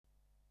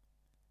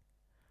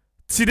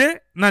Today,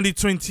 na the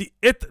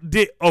 28th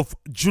day of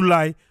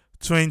July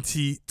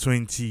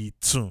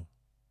 2022.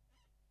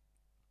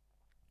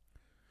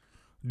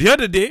 The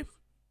other day,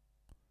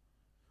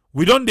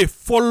 we don't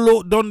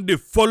follow the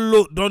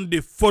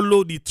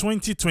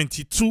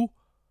 2022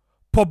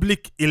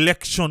 public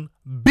election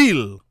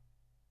bill.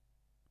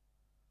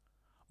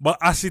 But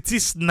as it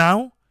is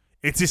now,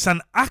 it is an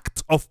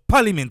act of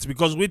parliament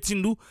because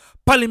waiting do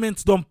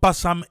parliament don't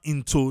pass them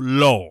into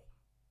law.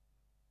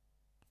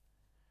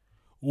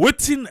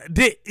 Waiting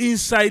they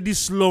inside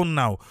this law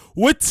now.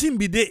 Waiting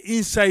be they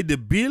inside the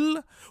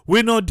bill.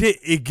 We know they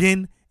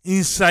again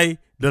inside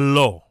the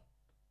law.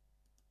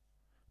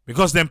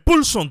 Because them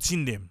pull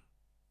something them.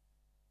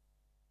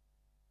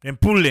 Them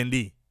pull them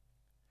they.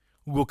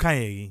 Go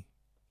kanye.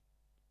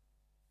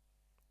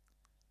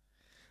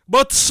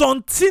 But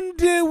something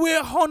they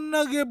were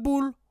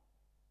honorable.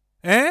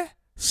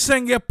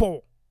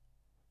 Sengehpoh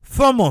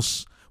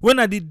Thomas, when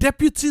are the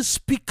deputy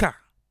speaker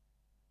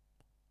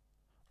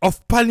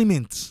of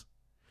parliament,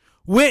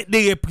 where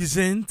they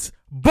represent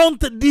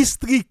Bont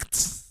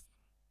district,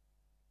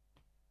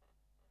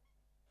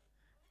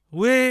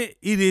 where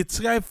it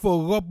try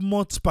for Rob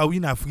Mott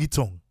Pawina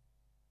Freeton.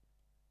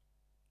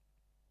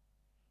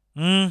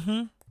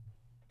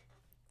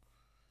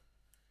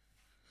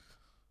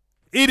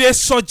 It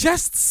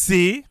suggests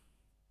say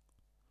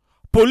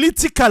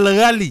political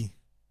rally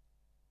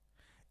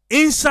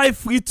inside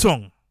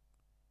Freeton,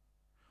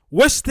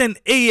 Western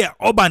area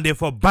urban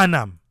for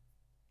Banham.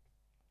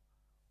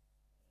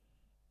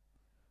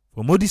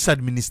 For Modi's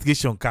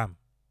administration come.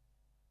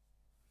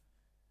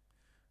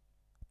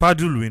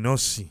 Padul we no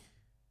see.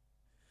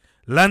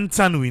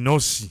 Lantern we no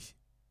see.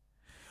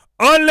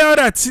 All the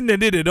other things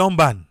they don't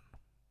ban.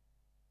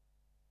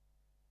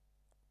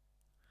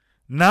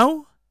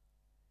 Now,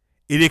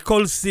 it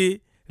call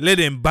say let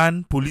them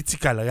ban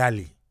political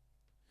rally.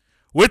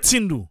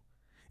 Wetin do?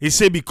 He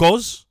say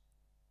because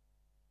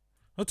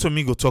not to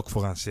me go talk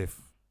for himself.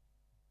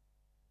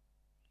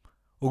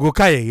 Go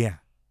kaya here.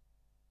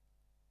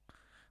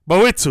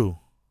 But wait to.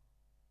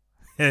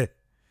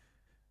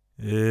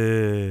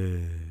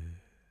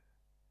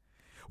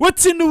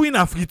 What's in the win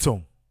of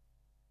Freeton?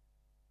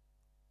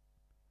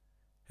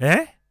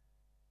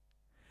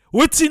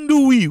 What's in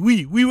do we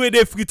were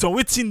there Freeton.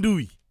 What's in do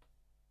we?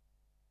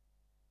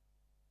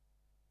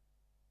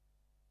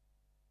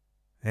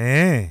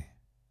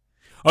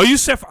 Or you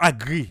self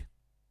agree?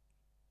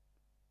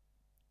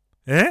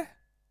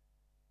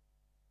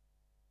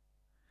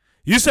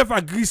 You self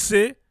agree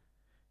say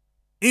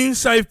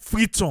inside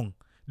Freeton,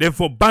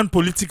 therefore ban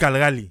political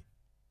rally.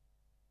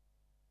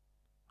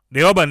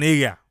 The urban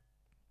area.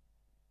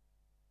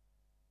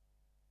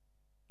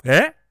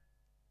 But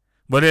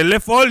they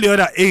left all the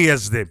other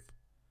areas them.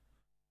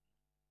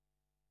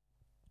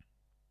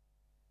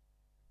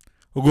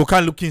 We go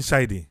can look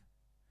inside it.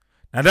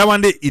 Now that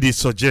one day it is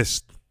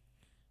suggest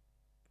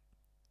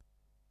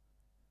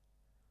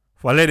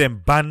for let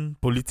them ban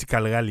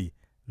political rally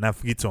na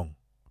Freeton.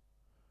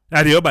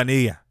 Now the urban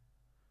area.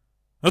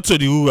 Not to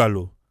the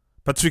rural.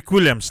 Patrick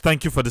Williams,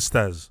 thank you for the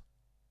stars.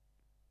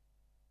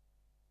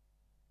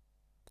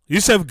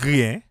 Yusuf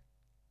Green,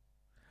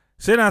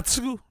 say that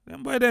true.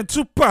 Them boy then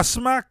two pass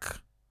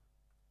mark.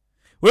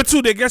 Where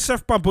two they get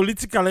self pan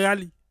political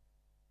rally?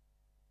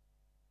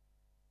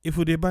 If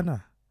we de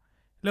banner,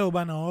 let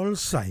banner all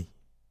side.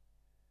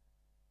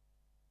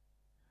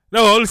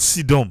 Let all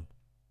sit down.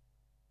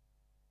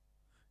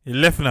 He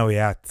left now we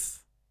at.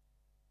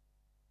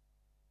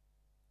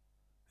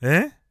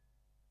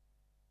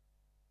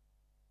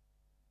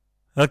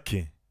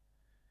 Okay.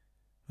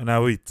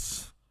 Now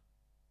wait.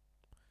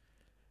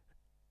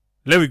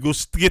 Let we go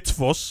straight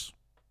first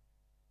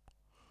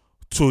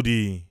to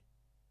the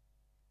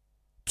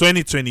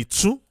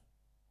 2022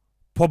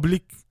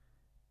 Public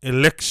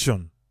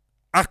Election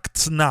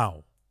Act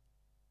now.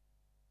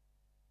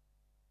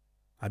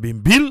 I've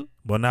been bill,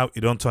 but now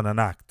it don't turn an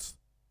act.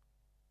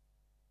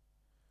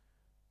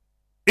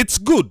 It's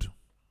good.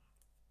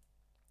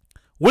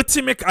 What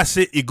to make I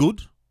say it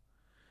good?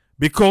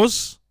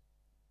 Because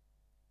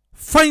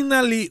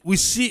finally we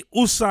see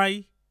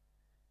Usai,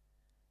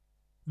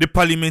 the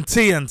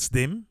parliamentarians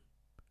them,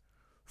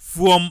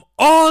 from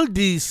all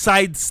the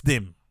sides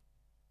them.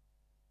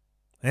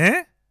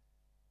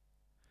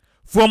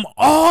 From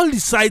all the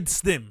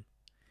sides them,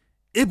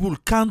 able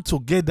come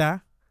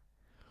together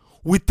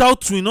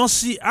without we not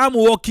see I'm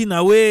walking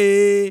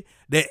away,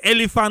 the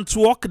elephant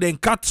walk, then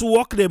cat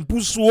walk, then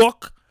puss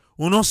walk,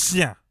 we not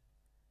see.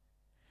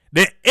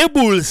 They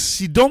able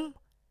sit down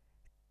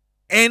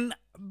and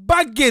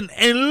bargain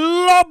and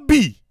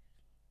lobby.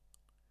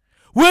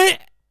 Where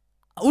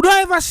would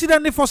I ever sit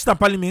down the first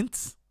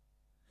parliament?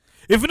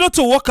 If not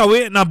to walk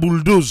away, na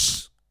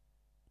bulldoze.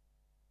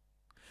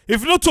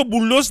 If not to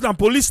bulldoze, na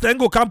police then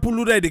go can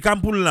pull they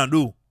can't pull na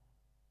do.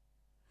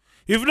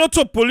 If not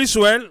to police,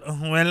 well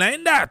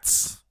like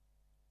that.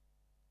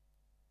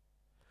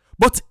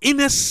 But in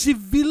a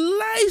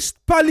civilized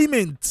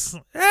parliament,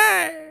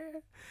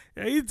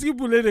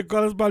 people they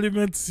call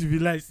parliament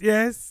civilized,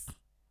 yes.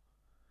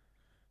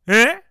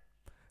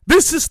 This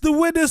This is the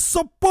way they're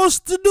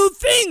supposed to do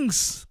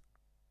things.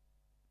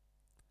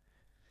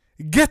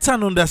 Get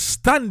an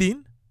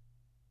understanding,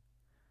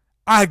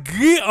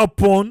 agree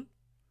upon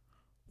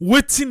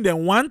what they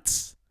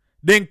want,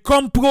 then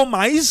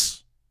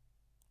compromise,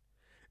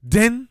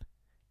 then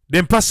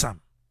pass them.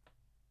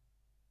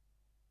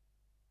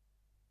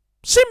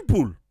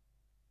 Simple.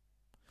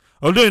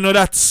 Although you know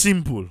that's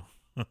simple.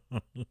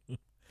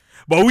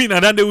 But we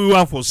that day we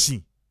want for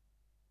see.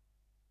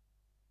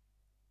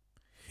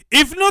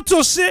 If not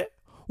to say,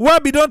 why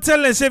we don't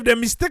tell them say if the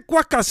mistake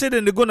what I say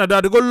then they go na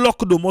that they go lock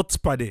the mouth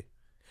there.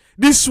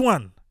 This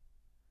one.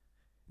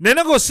 They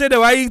not go say the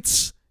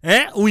white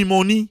we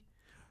money.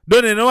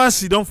 Don't they no one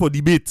sit down for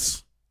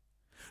debate.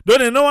 Don't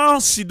they no one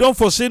sit down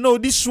for say no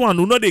this one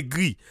will not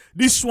agree.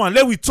 This one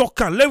let we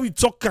talk.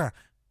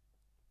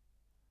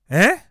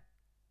 Eh?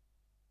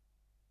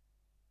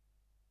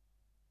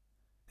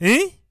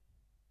 Hey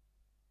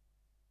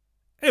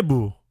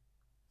boo.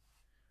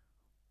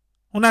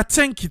 Una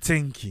thank you.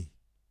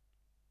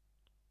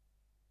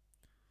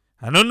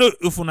 I don't know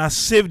if una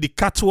save the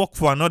catwalk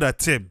for another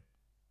term.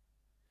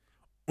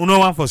 Uno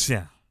one for see.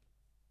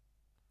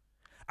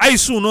 I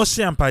soon no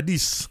see for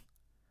this.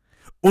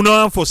 Uno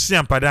one for see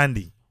for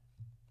dandy.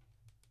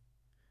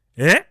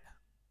 Eh?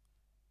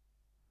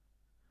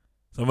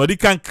 Somebody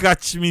can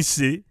catch me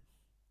say.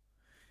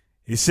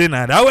 He say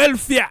na that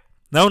welfare.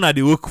 Now na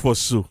the work for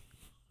so.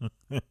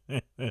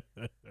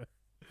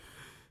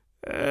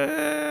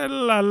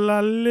 La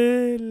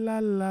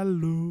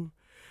lo.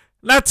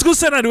 Let's go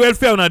send the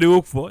welfare on the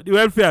work for the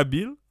welfare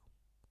bill.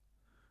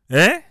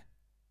 Eh?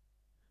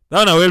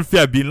 Now na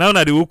welfare bill. Now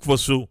na the work for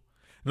so.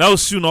 Now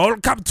soon all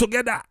come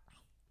together.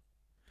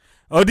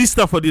 All this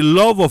stuff for the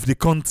love of the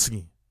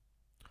country,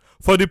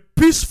 for the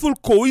peaceful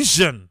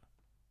cohesion.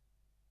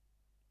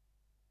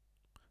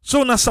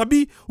 So una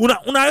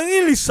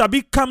really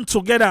sabi come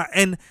together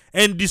and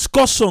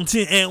discuss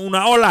something and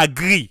una all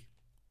agree.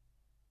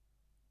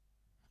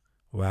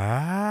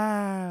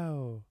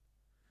 Wow.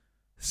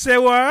 Say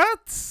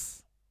what?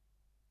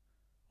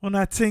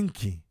 Una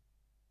thinking.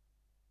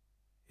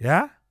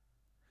 Yeah?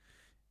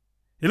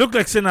 It look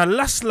like saying a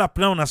last lap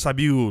now una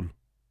sabi rule.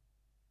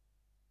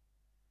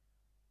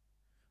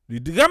 The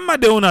drama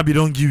de una be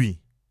don't give.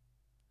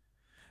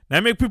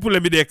 Now make people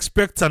maybe they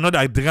expect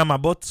another drama,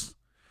 but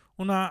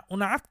una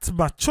act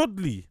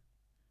maturely.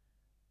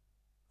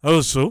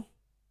 Also.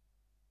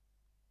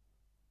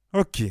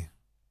 Okay.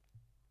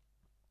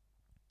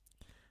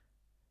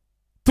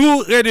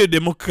 To Radio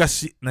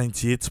Democracy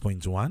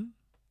 98.1.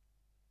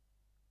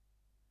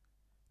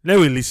 Let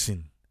we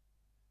listen.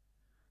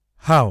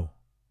 How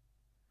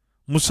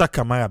Musa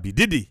Kamara be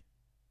Didi.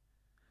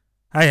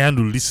 I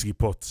handle this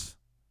report.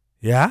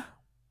 Yeah?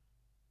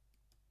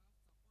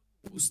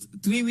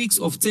 3 weeks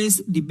of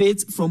tense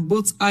debate from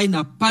both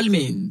INA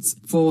Parliament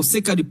for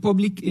Second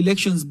Republic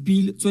Elections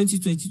Bill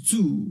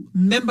 2022.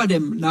 Remember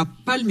them, na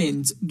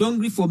Parliament don't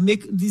agree for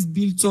make this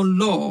bill turn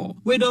law.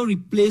 We don't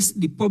replace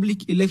the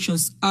Public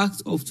Elections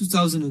Act of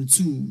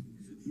 2002.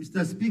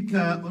 Mr.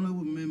 Speaker,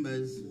 honorable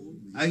members,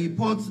 I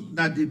report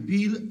that the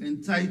bill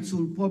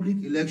entitled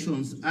Public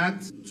Elections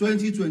Act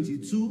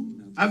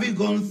 2022, having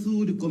gone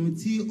through the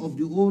committee of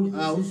the whole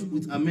House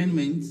with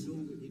amendments,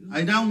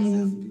 I now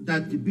move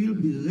that the bill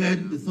be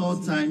read the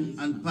third time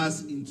and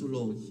pass into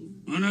law.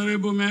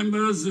 Honorable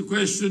members, the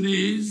question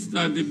is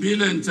that the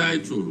bill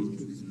entitled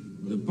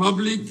the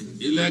Public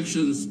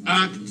Elections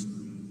Act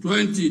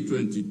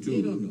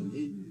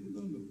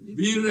 2022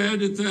 be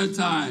read the third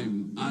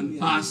time and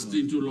passed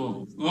into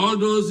law. All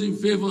those in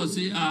favor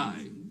say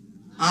aye.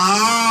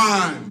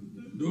 Aye.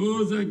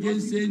 Those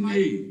against say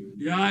nay.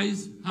 The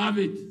ayes have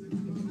it.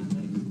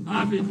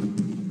 Have it.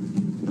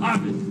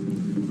 Have it.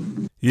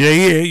 Yeah,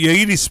 you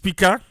hear the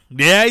speaker?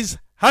 The eyes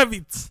have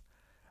it.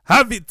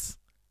 Have it.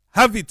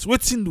 Have it.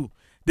 What's in do?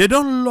 They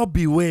don't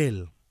lobby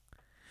well.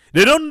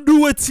 They don't do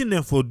what's in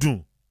them for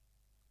do.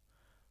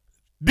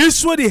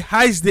 This way the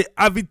eyes they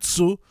have it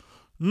so,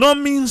 no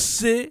means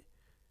say,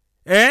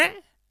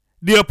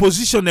 the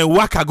opposition they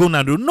work are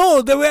gonna do.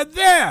 No, they were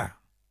there.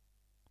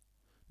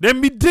 Then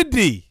be did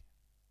they.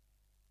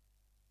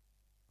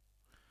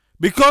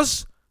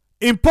 Because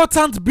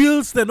important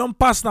bills they don't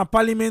pass na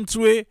parliament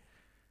way.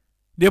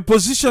 The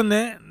opposition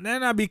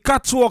then I be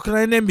catwalk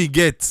and then be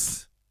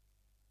get.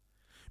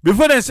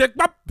 Before they say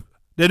pap,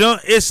 they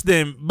don't ace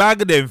them,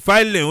 bag them,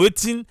 file them,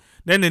 waiting,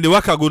 then the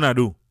work are gonna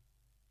do.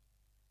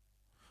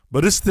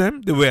 But this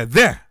time they were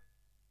there.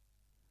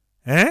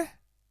 Eh?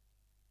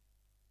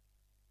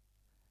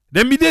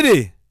 Then be did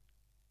it.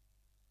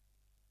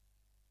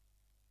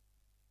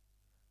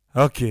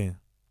 Okay.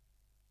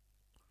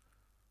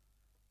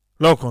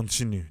 Law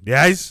continue. The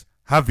eyes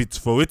have it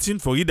for waiting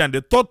for it and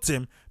the third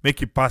time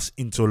make it pass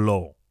into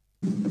law.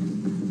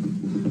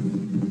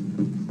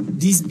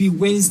 This be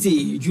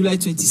Wednesday, July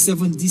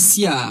 27 this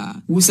year.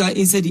 Wusa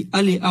inside the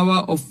early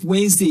hour of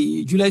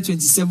Wednesday, July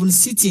 27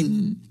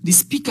 sitting. The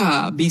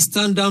speaker been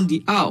stand down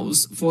the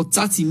house for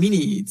 30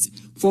 minutes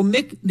for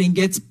make them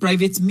get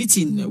private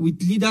meeting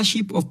with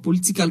leadership of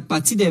political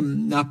party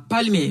them na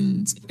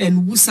parliament.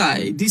 And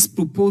Wusa this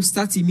proposed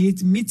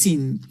 30-minute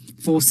meeting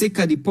for sake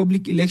of the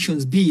public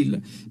elections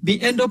bill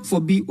be end up for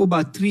be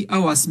over 3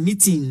 hours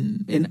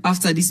meeting. And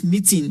after this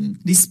meeting,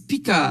 the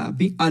speaker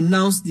be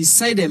announced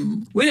decide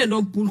them when they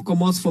don't pull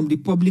come out from the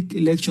public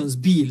elections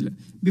bill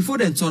before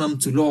they turn them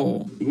to law.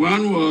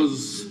 One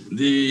was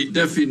the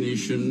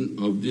definition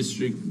of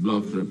district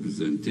block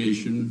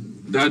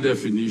representation. That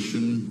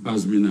definition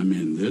has been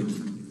amended.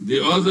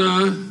 The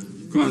other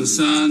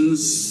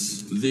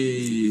concerns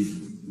the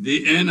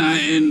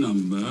NIN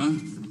number,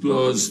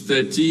 clause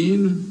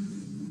 13.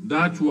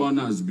 That one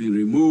has been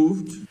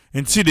removed.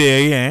 Until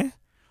the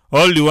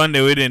all the one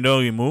they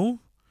don't remove.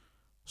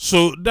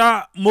 So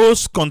that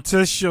most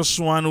contentious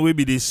one will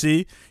be they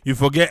say you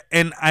forget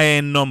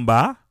NIN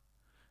number,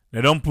 they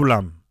don't pull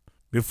them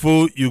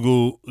before you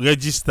go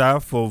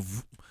register for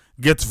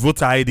get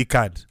voter ID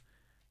card.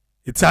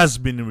 It has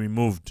been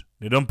removed.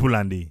 They don't pull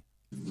on the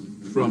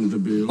from the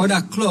bill.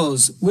 Other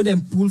clause where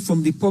them pull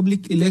from the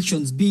public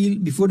elections bill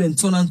before then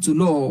turn into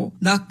law.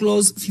 Now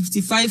clause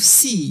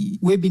 55C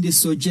where been they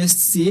suggest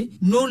say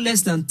no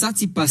less than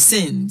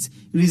 30%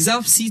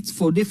 reserve seats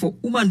for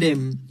woman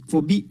them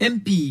for be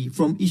MP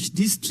from each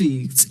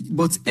district,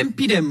 but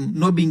MP them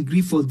not being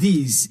agreed for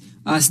this.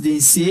 As they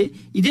say,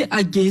 it is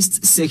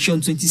against Section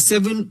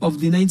 27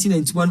 of the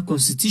 1991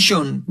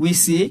 Constitution, we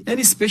say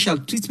any special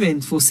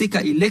treatment for sake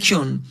of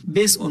election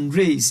based on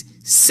race,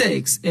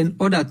 sex, and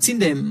other thing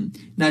them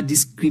na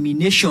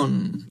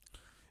discrimination.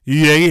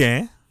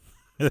 Yeah.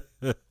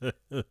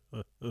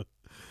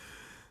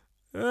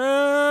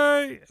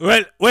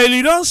 Well,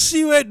 you don't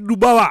see where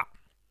Dubawa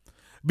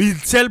will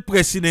tell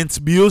President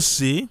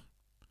Biose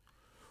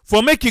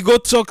for make you go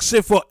talk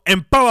say for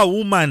empower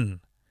woman,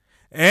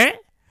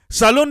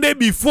 Salon day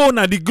before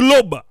na the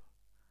globe.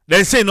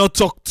 They say not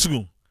talk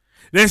true.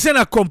 They say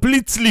na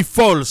completely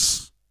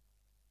false.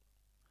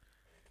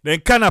 Then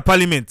can a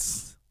parliament.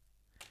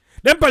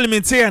 Then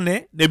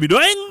parliamentarian they be do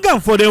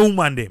engam for the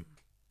woman them.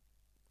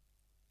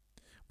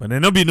 But they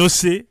no be no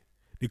say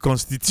the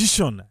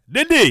constitution.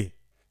 They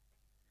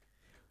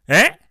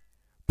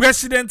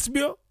President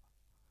Bio.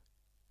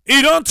 He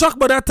don't talk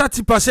about that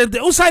 30%.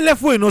 Who side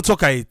left way no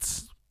talk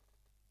it.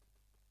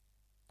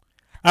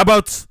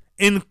 About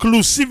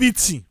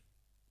inclusivity.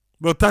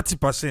 About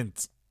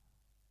 30%.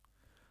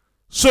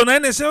 So now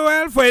they say,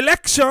 well, for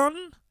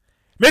election,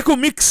 make you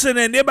mix and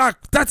then they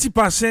back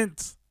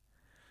 30%.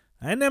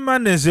 And then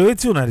man, they say, wait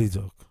till they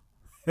talk.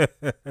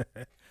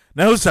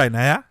 Now who say,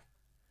 yeah?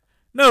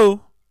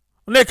 No.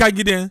 They can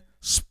give them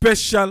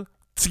special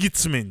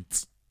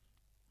treatment.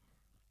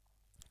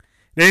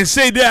 They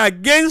say they're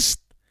against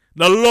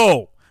the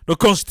law, the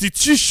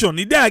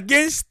constitution. They're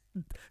against,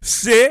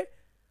 say,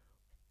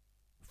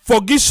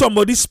 forgive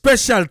somebody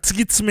special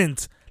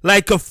treatment.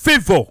 Like a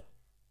favor.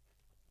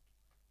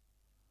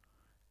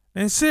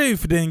 And say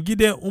if they give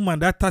them woman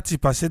that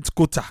 30%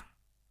 quota.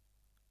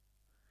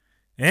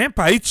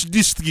 Per each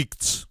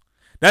district.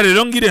 That they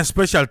don't give them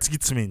special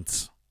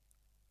treatment.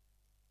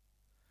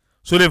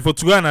 So then for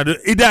Ghana,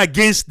 either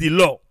against the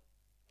law.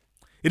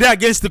 Either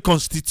against the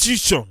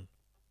constitution.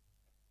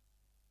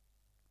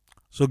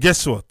 So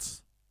guess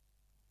what?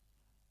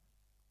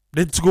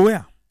 Let's go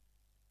where?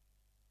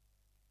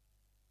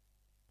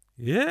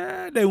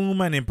 Yeah, the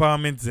woman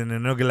empowerment in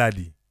an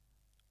gladi.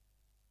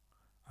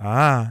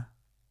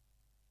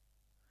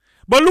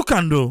 But look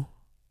and though,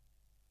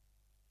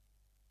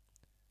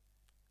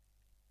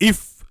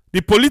 if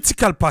the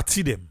political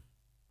party them,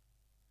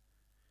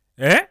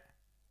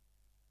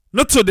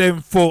 not to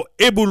them for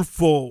able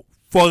for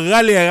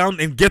rally around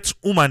and get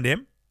woman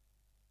them,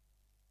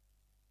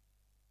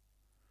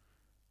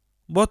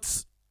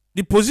 but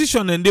the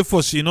position and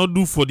therefore she not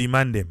do for the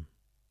man them.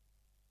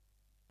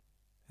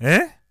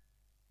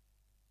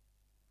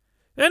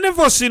 And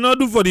therefore she not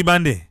do for the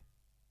man there.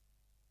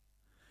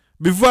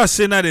 Before I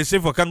say now they say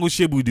for Kango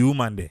Shebu the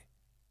woman there.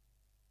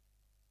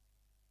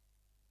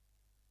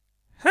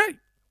 Hey.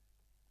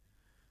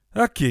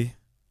 Okay.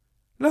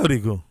 Let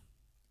it go.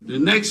 The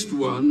next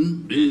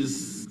one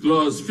is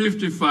clause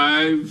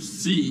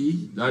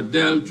 55C that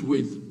dealt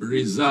with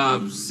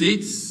reserved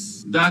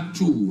seats. That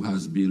too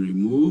has been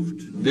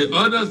removed. The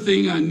other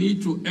thing I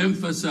need to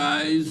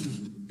emphasize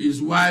is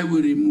why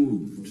we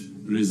removed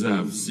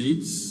reserved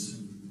seats.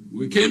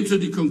 We came to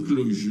the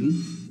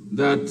conclusion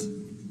that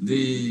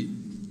the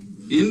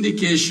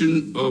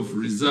indication of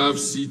reserved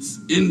seats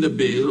in the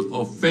bill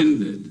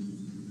offended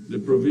the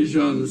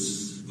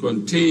provisions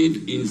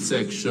contained in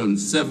Section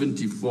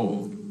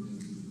 74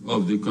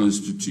 of the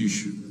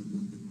Constitution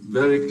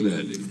very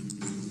clearly.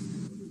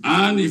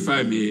 And if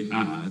I may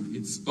add,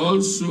 it's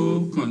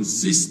also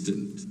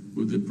consistent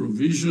with the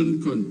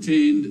provision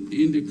contained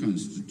in the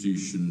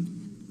Constitution,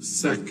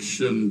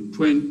 Section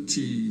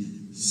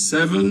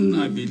 27,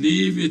 I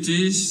believe it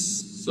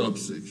is,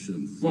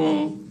 subsection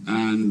 4,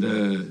 And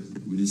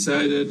we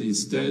decided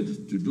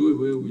instead to do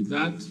away with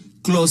that.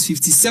 Clause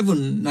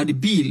 57 na the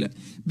bill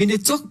been dey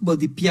talk about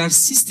the PR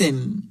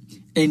system,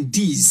 and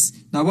this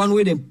na one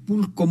way dem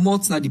pull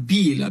comot na the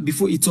bill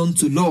before it turn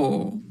to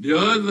law. The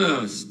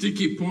other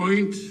sticky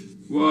point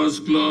was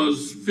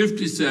clause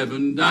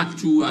 57. That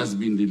too has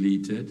been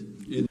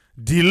deleted.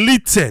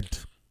 Deleted.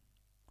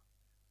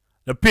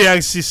 The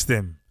PR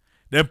system.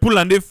 They pull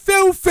and they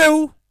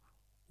fail.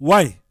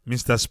 Why,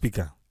 Mr.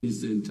 Speaker?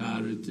 Its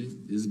entirety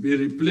is be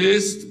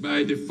replaced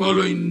by the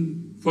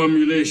following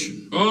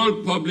formulation.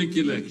 All public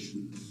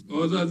elections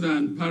other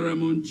than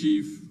paramount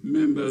chief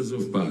members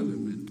of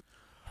parliament.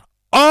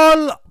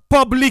 All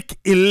public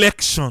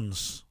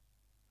elections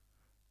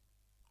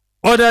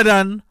other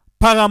than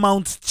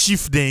paramount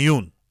chief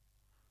den.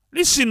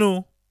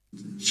 Listen,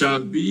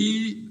 shall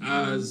be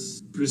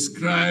as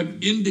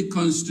prescribed in the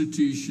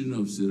Constitution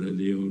of Sierra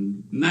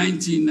Leone,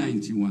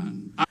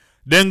 1991.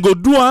 Then go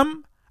do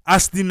am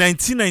as the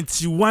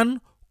 1991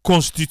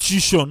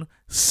 Constitution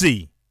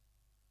say.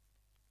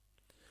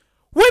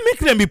 Why make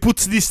them be put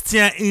this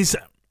thing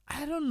inside?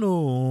 I don't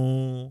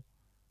know.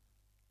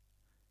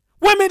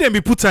 Why make them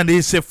be put on the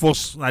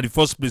first at the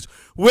first place?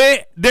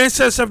 Where then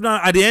say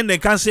now at the end they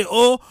can say,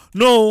 oh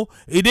no,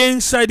 it ain't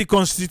inside the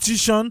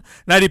Constitution.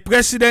 Now the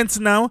president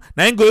now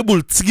ain't go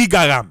able to trigger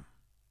am.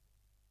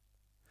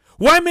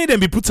 Why make them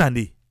be put on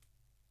the?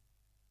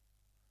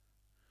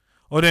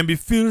 Or them be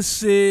feel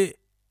say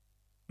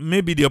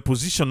maybe the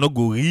opposition not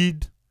go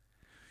read.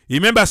 You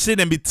remember say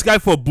them be try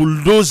for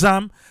bulldoze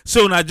am.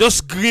 So now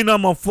just green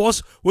them of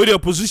force where the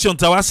opposition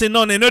tower say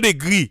no, they know they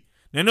agree.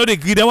 They know they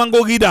agree. They want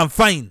go read and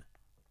fine.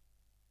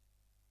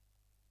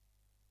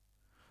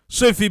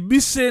 So if it be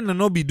say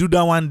no be do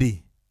that one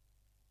day.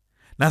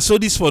 Now so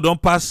this for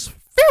don't pass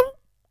phew,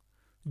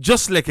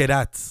 just like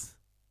that.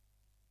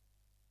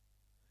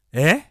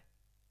 Eh?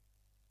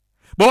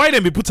 But why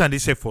them be put on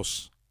this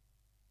first?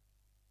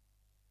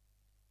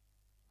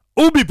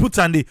 Who be put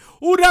on the?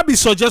 Who that be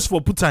suggest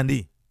for put on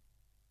the?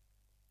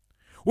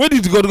 Where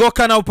did God go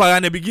can out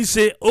and they begin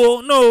say,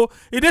 oh no,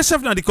 it is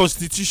self na the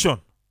Constitution.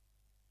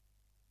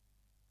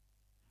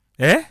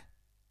 Eh?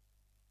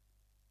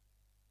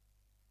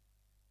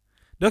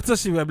 Dr.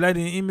 Silver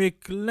Blading, he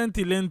make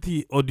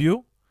lengthy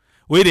audio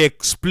where they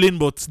explain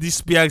about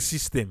this PR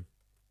system.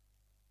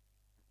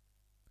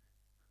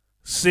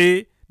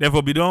 Say,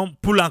 therefore, be done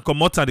pull and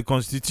come out of the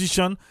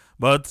Constitution,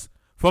 but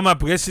former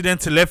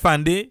president left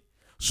handed.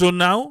 So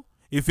now,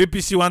 if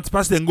APC wants to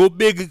pass, then go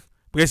big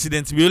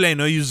president, be only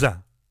no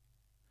user.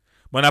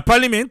 But in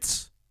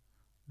Parliament,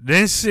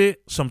 then say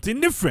something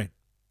different.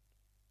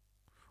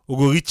 We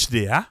go reach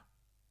there, huh?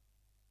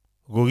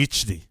 We go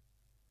reach there.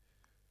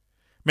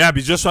 May I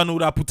be just one who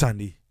that put on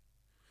the.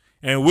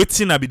 And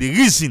waiting to be the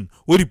reason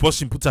why the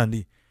person put on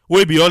the.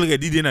 Will be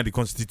already there in the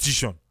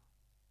Constitution.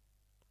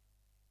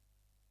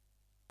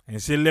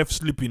 And say left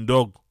sleeping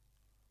dog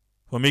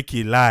for make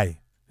a lie.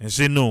 And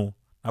say no,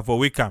 and for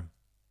wake up.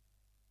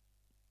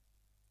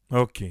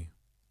 Okay.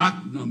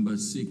 Act number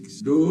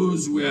 6.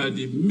 Those were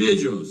the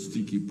major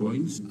sticky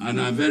points, and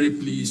I'm very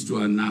pleased to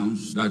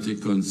announce that a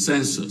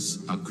consensus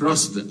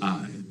across the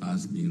aisle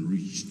has been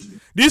reached.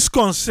 This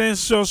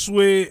consensus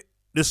where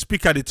the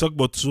speaker they talk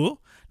about so.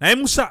 Now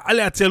Musa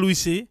Ali tell we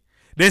say,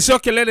 they say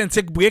okay, let them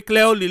take break,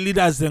 let all the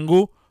leaders then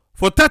go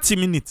for 30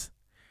 minutes.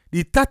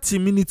 The 30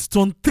 minutes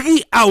turn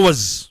 3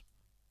 hours.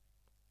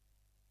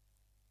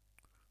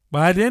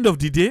 But at the end of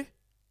the day,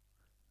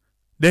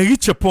 they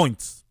reach a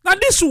point. Now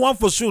this one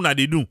for sure now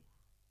they do.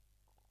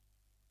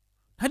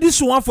 And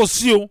this one for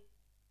sure.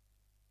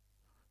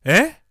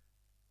 Eh?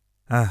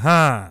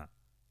 Aha.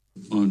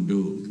 On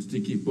those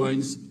sticky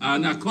points,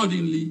 and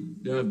accordingly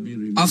they have been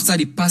removed. After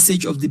the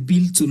passage of the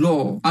bill to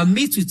law, I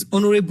met with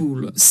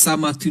Honorable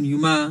Sama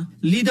Tunyuma,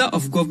 leader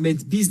of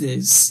government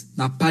business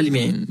na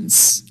Parliament.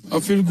 I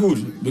feel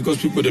good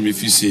because people them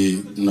if you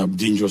say na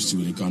dangerous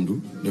thing they can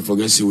do, they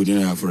forget say we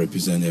didn't have to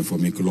represent them for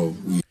make law.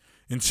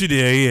 Into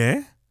the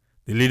area,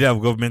 the leader of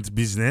government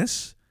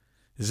business,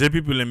 they say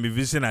people them be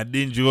visiting a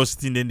dangerous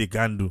thing then they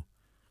can do.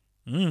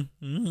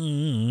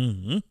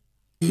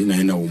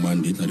 In our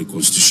mandate at the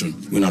Constitution,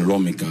 we're not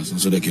lawmakers,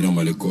 and so they can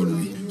normally call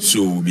me.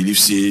 So we believe,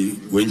 say,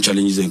 when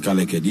challenges and kind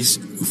like this,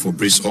 we for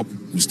brace up,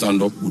 we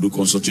stand up, we do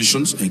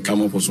consultations, and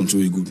come up with something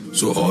very good.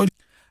 So all.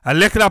 I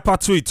like that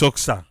part where he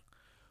talks, sir.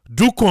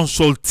 Do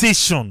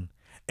consultation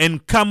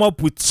and come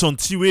up with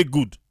something very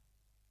good.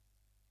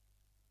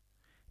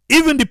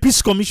 Even the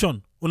Peace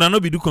Commission, we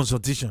not be do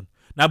consultation.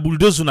 Na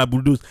bulldoze.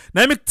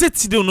 Now make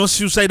 30 days no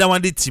suicide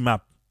one day team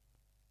up.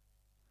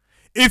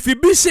 If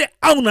it be say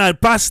how na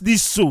pass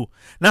this so,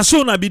 now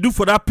so na be do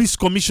for that Peace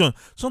Commission.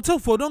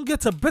 Sometimes for don't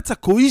get a better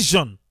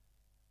cohesion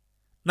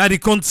na the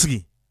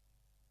country.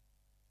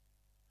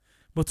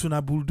 But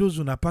una bulldoze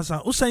una pass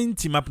who sign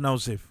team up now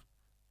safe?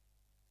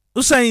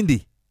 Who sign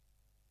the?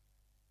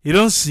 You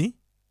don't see?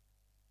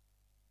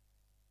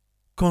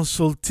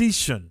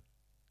 Consultation.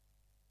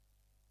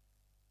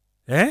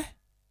 Eh?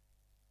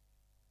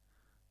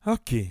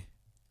 Okay.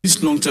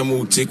 This long time we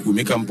will take, we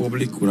make them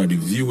public, we have the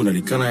view, we have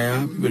the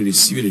canaya, people they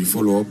see, they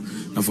follow up.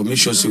 and for make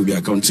sure say we be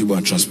accountable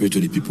and transparent to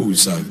the people we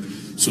serve.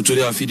 So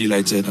today I feel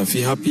delighted, I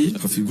feel happy,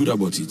 I feel good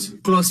about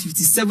it. Clause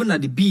 57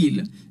 of the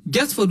bill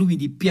gets for do with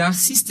the PR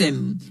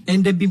system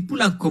and they been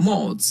pull and come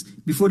out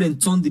before they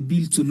turn the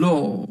bill to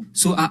law.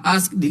 So I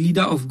ask the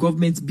leader of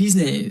government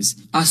business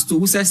as to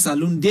which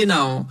salon they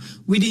now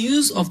with the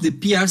use of the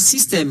PR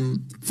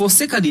system for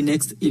sake of the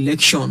next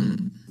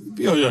election.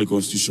 PR is the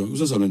constitution. Who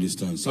says Salon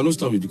stand? Salon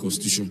stand with the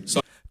constitution.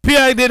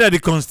 PI did at the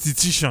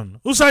constitution.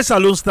 Who say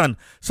Salon stand?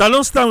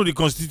 Salon stand with the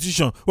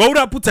constitution. What would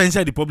I put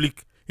inside the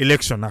Public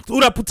Election Act? Who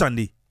would I put on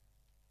there?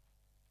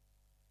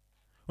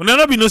 When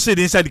not be no said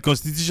inside the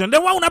constitution,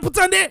 then what would I put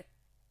on there?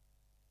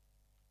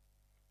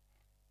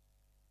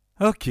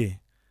 Okay,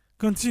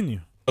 continue.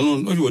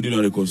 Everybody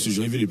know the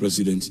constitution, even the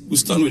president. We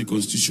stand with the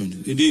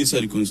constitution. It is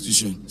inside the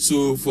constitution.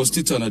 So for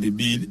state and the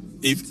bill,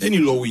 if any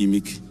law we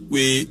make,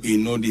 we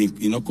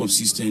not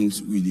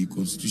consistent with the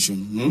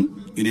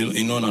constitution, it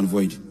is non and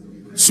void.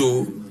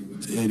 So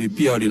the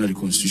PR in the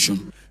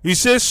constitution. You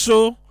say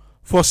so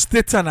for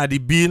state and the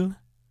bill,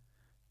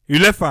 you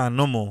left her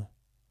no more.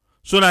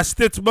 So na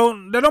state, but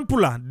they don't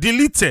pull her,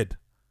 deleted.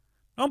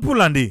 Don't pull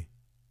her there.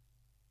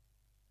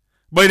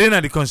 But then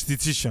at the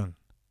constitution.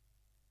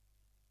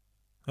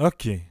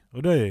 Okay.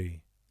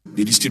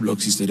 The district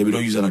block system, they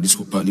don't use that at this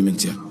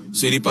parliament here.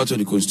 So it is part of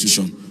the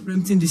constitution.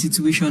 Preempting the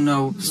situation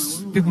now,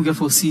 people get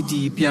foresee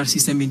the PR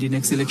system in the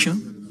next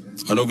election?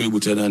 I'm not going to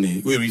tell that.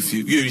 We reach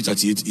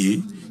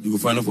 38A, you will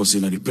find out for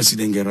saying that the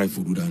president get right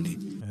for do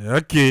that.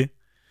 Okay.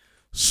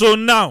 So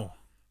now,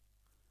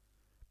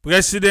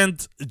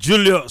 President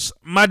Julius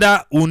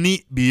Mada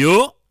Uni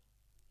Bio,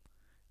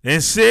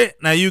 then say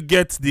now you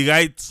get the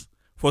right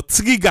for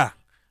trigger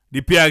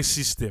the PR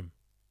system.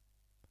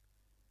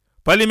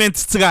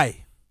 Parliament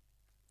try.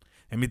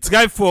 And me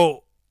try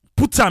for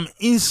put them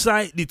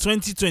inside the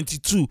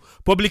 2022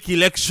 public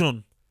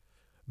election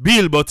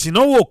bill, but it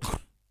no work.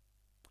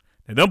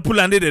 They don't pull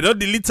and they don't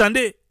delete and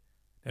they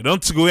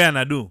don't go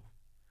and do.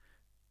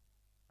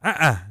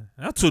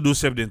 Not to do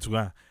self then to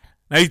go.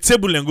 Now you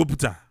table and go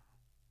put her.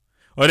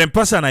 Or then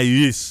pass and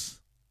use.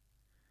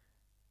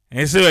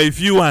 And say well, if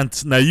you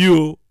want now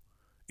you,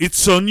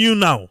 it's on you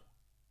now.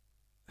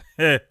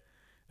 They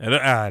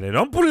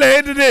don't pull the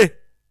head today.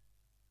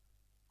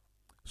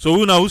 So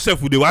who now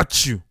whoself would they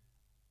watch you?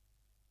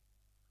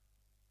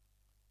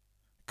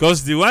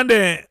 Because the one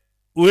that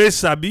we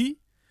sabi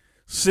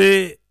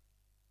say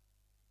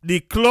the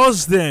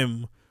clause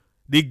them,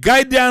 the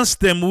guidance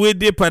them where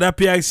they for that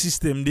PI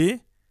system they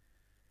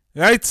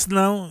right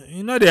now,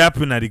 you know they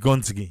happen at the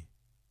country.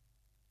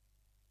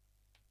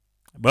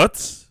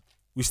 But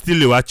we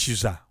still watch you,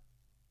 sir.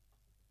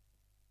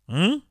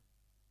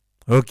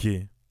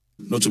 Okay.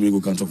 Not to me go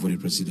can't talk for the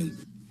president.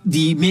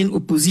 The main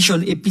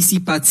opposition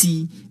APC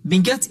party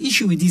been get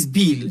issue with this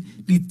bill,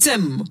 the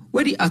term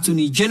where the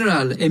Attorney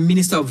General and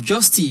Minister of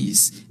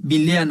Justice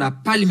been lay in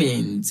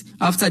Parliament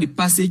after the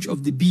passage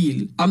of the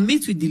bill and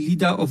met with the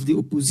leader of the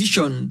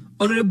opposition,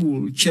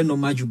 Honorable Cheno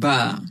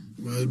Majuba.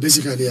 Well,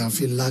 basically, I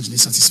feel largely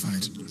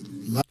satisfied.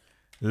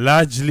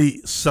 Largely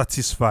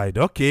satisfied,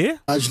 okay.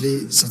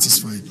 Largely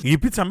satisfied.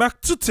 Repeat and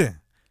back to te.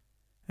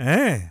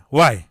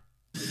 Why?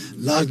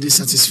 Largely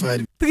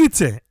satisfied.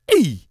 Trite.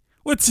 Hey.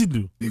 What's he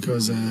do?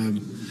 Because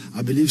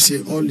I believe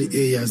say all the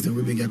areas that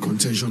we may get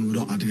contention we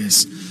don't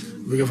address.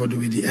 We get for do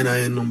with the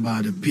NIN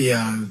number, the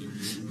PR,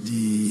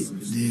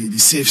 the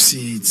safe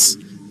seats,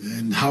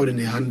 and how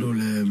they handle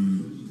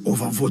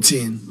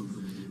overvoting.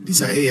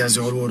 These are areas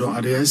that all we don't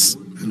address,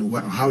 and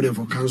how they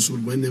for council,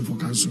 when they for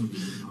council.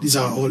 These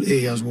are all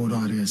areas we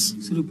don't address.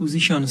 So the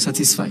opposition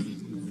satisfied?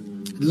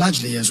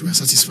 Largely, yes, we are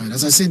satisfied.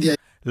 As I said,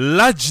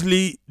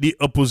 largely the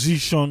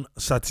opposition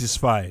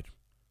satisfied.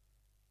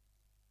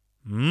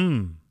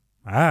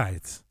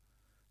 Alright.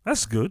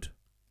 That's good.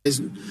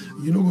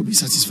 You're not going to be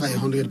satisfied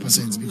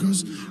 100%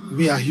 because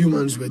we are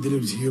humans, we're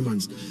dealing with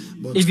humans.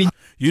 But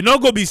you're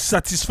not going to be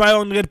satisfied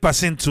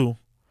 100% too,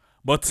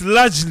 but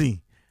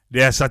largely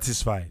they are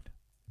satisfied.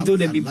 Though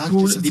they be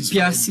pulled the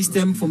PR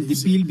system from the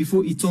bill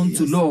before it turned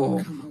to law,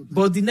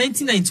 but the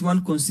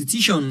 1991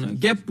 Constitution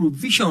gave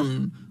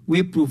provision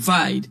where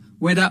provide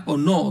whether or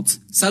not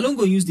Salon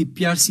go use the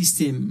PR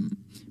system.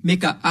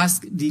 Make her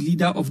ask the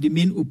leader of the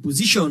main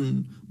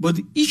opposition but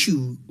the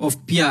issue of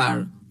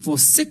PR for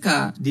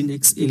SECA the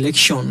next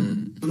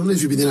election. I don't know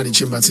if you've been in at the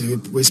chamber till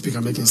we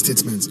speaker making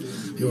statements.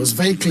 It was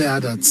very clear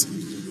that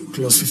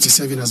clause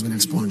 57 has been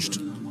expunged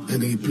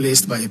and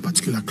replaced by a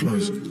particular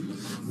clause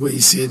where he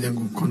said they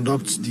will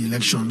conduct the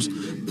elections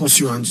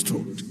pursuant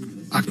to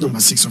Act number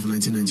 6 of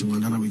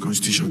 1991 under the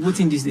Constitution. What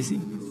in this they say?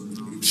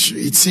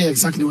 It say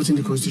exactly what in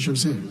the Constitution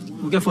say.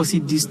 We can foresee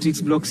districts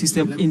block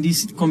system in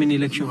this coming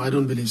election. No, I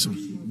don't believe so.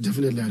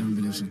 Definitely, I don't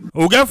believe so.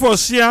 We can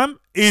foresee him.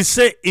 He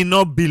say he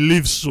not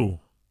believe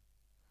so.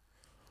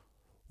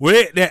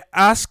 Where they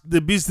ask the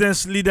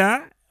business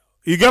leader,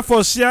 you get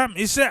foresee him.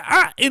 He say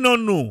he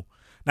don't know.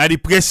 Now the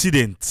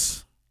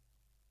president.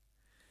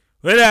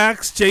 Where they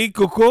ask Cherry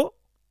Coco,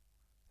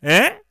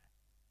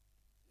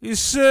 he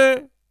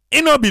say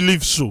he not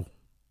believe so.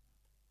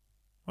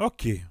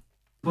 Okay.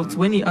 But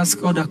when he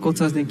asked other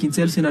quarters, then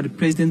Kintel said that the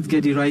president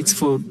get the rights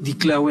for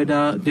declare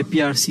whether the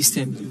PR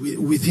system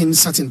Within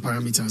certain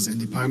parameters, and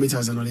the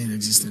parameters are not in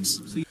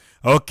existence.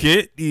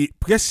 Okay, the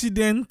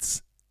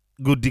president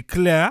go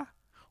declare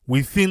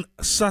within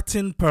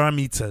certain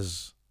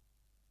parameters.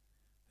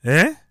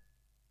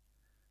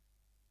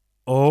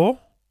 Or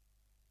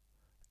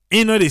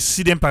they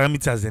see them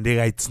parameters and they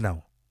right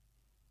now.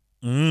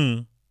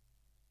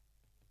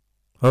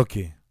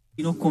 Okay.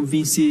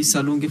 Convince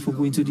Salonge for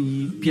going to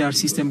the PR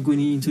system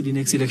going into the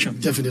next election?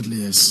 Definitely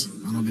yes.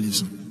 I don't believe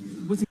so.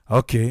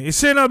 Okay. He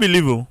say not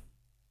believe. Oh.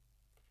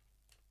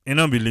 He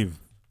not believe.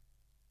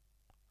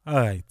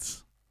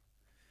 Alright.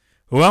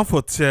 We want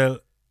for tell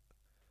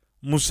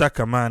Musa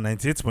Kama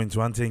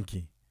 98.1 thank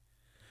you.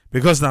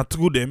 Because now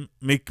through them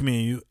make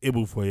me you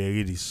able for your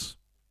read this.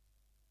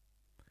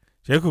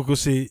 Jekoko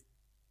say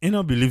he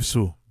not believe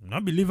so.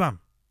 Not believe him.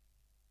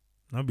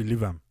 Not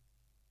believe him.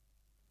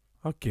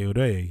 Okay,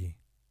 alright.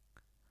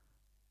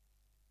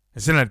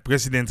 Say that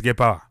president get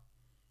power.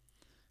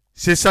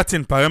 Say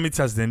certain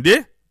parameters then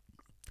they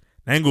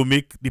then go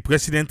make the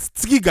president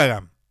trigger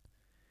them.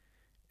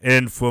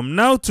 And from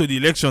now to the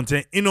election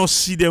time, you don't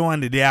see the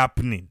one that they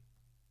happening.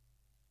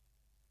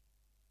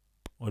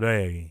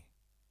 Alright.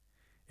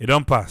 It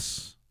don't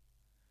pass.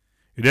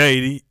 You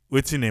don't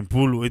waiting and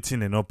pull,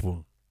 waiting and not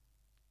pull.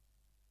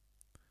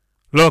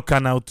 Look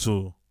out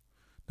to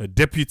the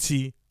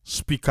Deputy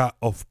Speaker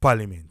of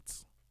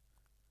Parliament,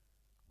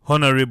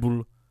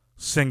 Honorable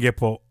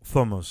Sengehpoh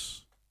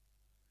Thomas.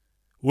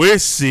 We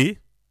say,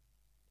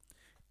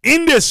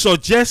 in the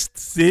suggest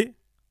say,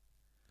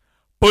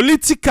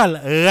 political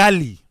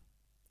rally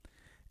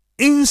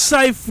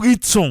inside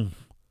Freetown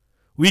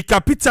with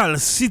capital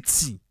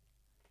city,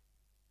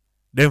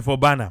 then for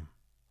Banham.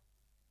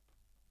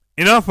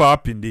 Enough for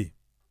happen day.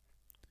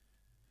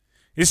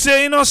 He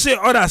say, say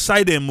other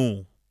side them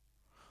move.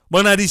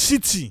 But na the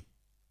city,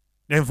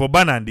 then for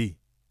Banham day.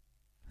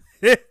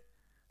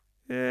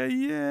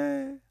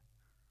 Yeah.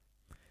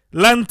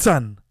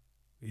 Lantern,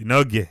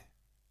 get.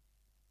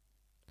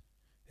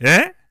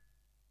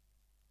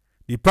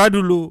 The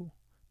Padulo,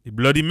 the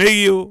Bloody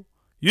Mayo,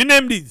 you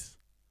name this.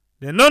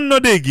 They don't know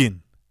they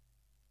again.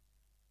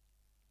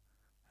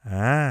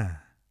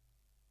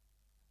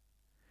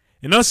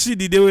 You see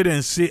the day where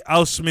they say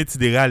housemates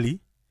the rally.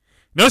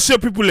 You see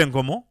people in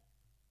common.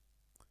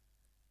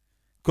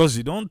 Because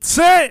you don't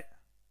say.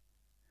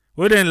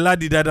 Where then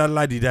laddie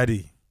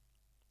daddy.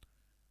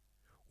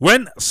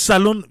 When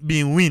Salon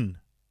been win.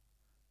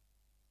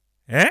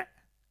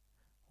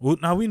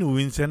 Now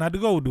win, say, now the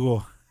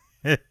go.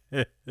 I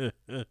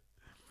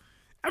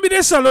mean,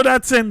 they Salon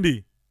that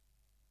Sunday.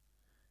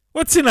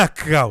 What's in a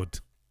crowd?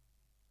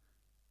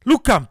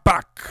 Look and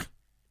pack.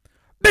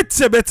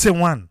 Better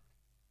one.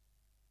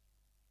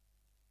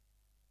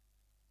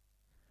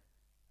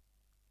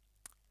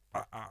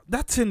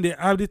 That thing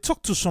they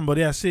talk to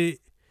somebody. I say,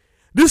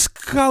 this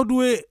crowd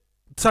way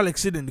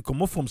Alex said, they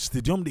come up from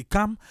stadium. They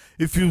come.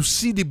 If you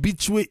see the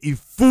beach way, it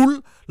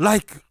full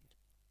like,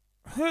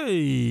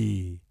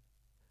 hey.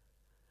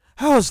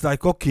 I was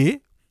like,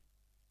 okay.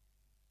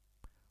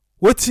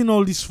 What's in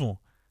all this for?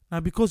 Now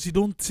because you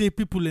don't say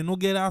people and no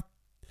get out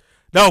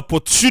that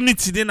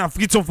opportunity, then have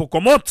freedom for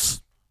come out.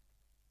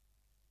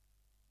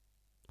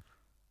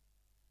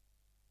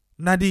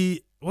 Now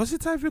was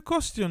it Ivory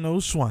Coast or no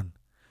one?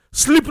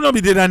 Sleep no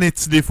be there than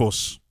it's day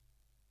force.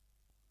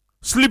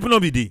 Sleep no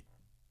be there.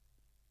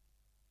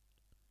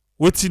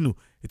 What you know?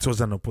 It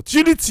was an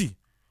opportunity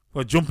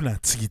for jumping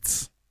at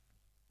it.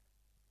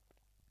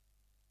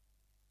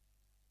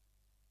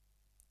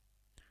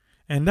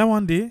 And that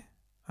one day,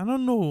 I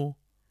don't know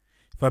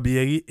if I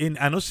be in.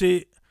 I know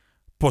say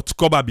pot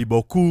cover be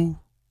boku.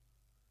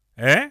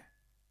 I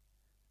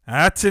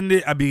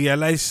attend I be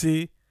realize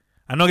say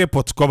I don't get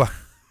pot cover.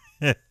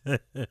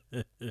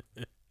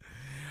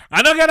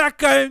 I don't get that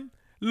kind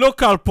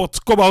local pot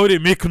cover where they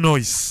make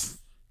noise.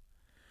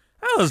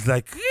 I was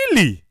like,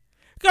 really?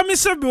 Can me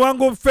say be one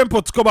go find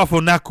pot cover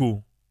for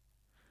Naku?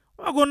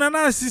 I go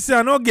nana say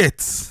I don't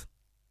get.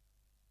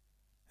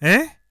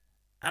 I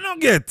don't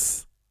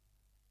get.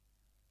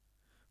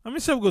 I mean,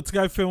 say we go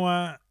try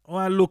find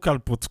one local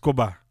pot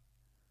cover.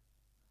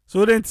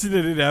 So then see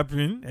that it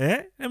happen.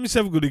 Let me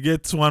say we go to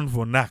get one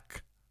for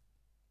Nak.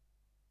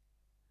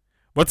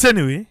 But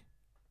anyway,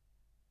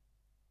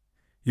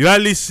 you are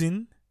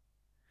listening.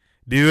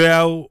 The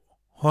Real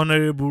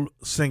Honorable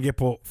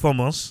Sengehpoh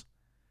Thomas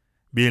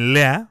being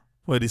there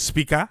for the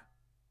speaker.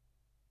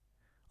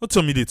 What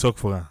told me they talk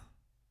for her?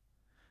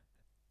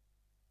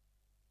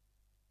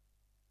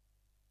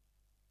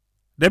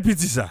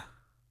 Deputy sir,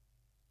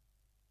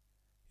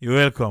 you're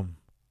welcome.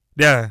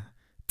 There,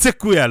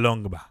 take way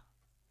along ba.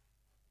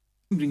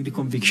 Bring the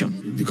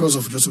conviction. Because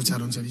of just what I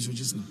don't tell you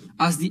just now.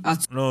 As the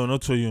No,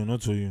 not to you,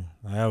 not to you.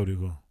 How would you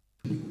go?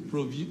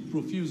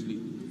 Profusely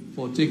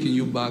for taking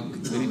you back.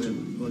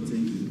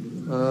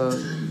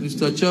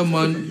 Mr.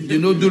 Chairman,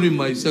 during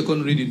my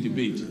second reading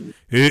debate,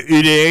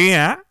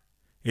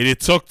 he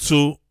talked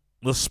to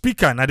the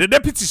speaker, not the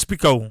deputy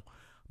speaker,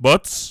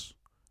 but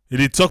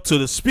he talked to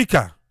the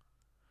speaker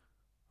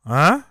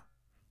Huh?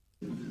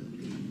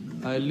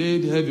 I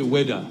laid heavy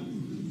weather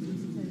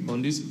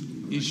on this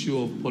issue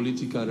of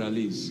political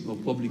rallies or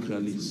public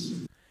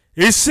rallies.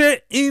 He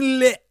say in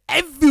lay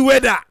heavy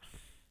weather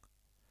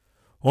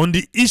on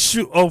the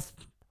issue of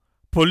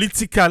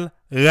political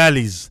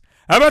rallies.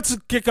 About to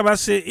kick about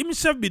say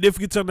himself be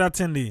difficult on that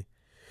thing.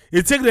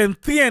 It take them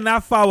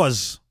 3.5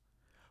 hours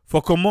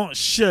for common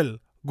shell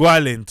go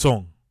Allen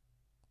tongue.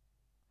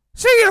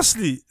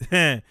 Seriously.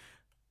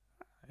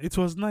 It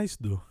was nice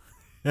though.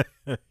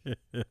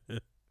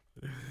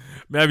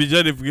 Maybe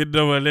just forget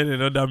no one let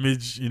no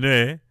damage, you know,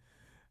 eh?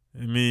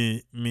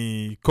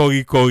 Me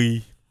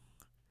curry.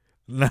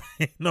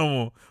 No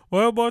more.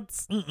 Well,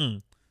 but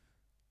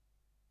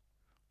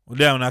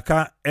then I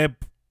can't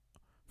help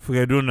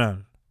Fred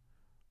Donald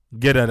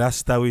get that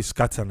starway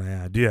scatter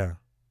na do ya?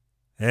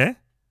 Eh?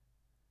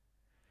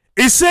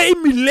 He say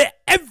he lay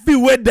every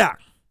weather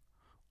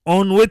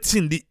on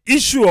waiting the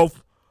issue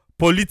of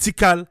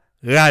political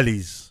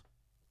rallies.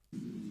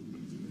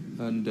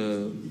 And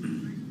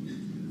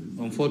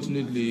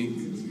unfortunately,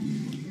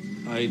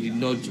 I did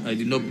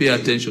not pay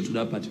attention to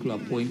that particular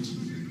point,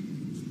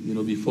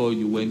 before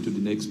you went to the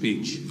next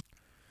page.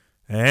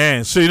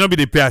 So you not be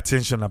the pay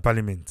attention at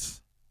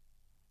Parliament.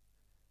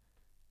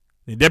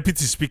 The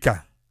Deputy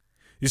Speaker.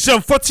 You say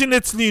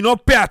unfortunately you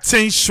not pay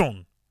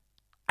attention.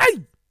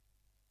 Aye.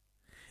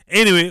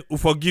 Anyway, we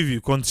forgive you.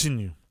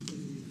 Continue.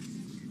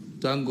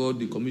 Thank God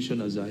the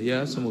commissioners are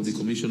here. Some of the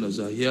commissioners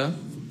are here.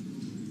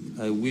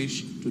 I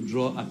wish to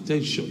draw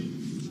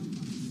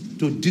attention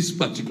to this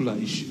particular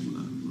issue.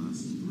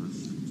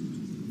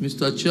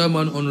 Mr.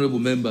 Chairman, honorable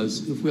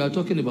members, if we are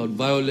talking about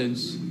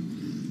violence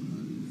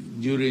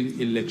during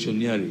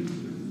electioneering,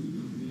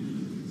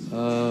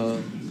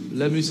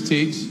 let me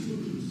state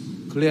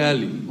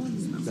clearly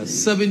that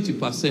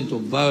 70%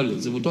 of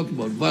violence, if we talk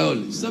about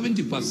violence,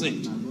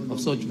 70% of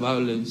such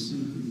violence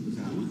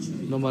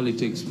normally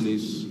takes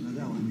place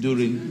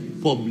during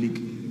public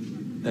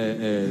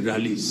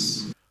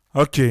rallies.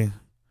 Okay.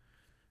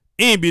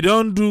 If we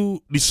don't do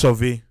the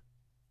survey,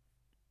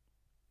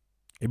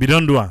 if we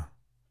don't do it,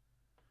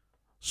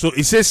 so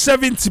it says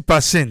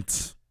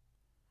 70%.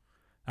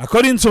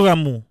 According to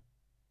Ramu.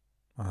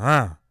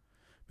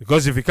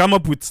 Because if you come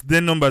up with the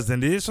numbers,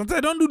 then they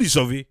sometimes don't do the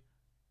survey.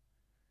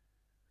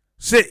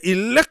 Say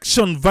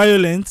election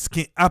violence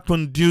can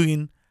happen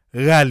during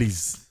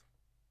rallies.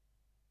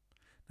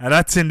 Now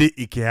that's in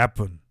it can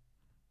happen.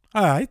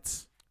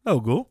 Alright,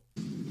 I'll go.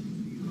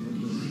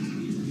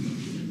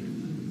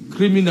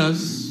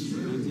 Criminals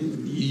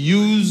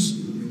use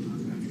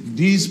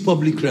these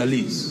public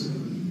rallies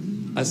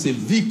as a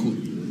vehicle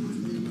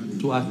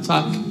to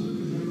attack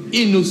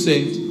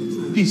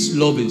innocent,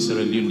 peace-loving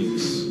Sierra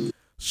Leoneans.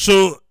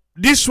 So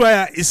this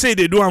why he say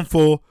they do them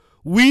for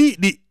we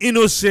the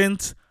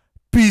innocent,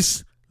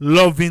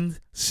 peace-loving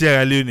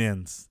Sierra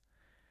Leoneans.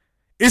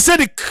 He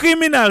said the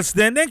criminals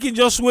then they can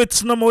just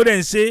wait no more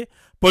than say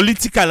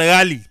political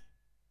rally.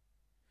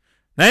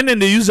 Now then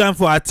they use them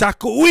for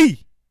attack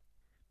we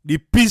the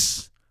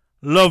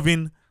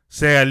peace-loving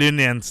Sierra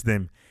Leoneans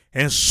them.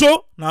 And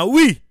so now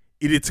we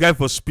it try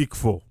for speak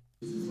for.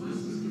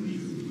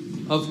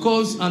 Of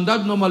course, and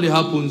that normally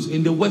happens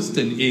in the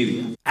western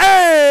area.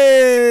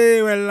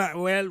 Hey, well.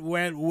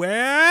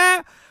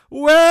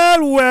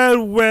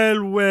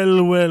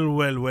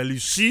 You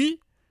see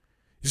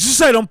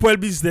side on Poel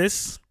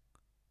business.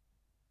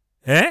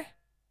 Eh?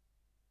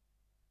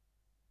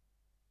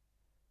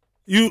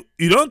 You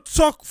don't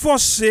talk for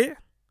say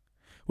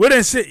when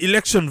they say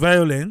election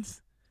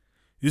violence,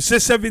 you say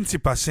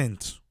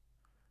 70%.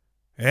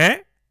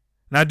 Eh?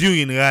 Now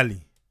during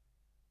rally.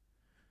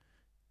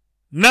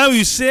 Now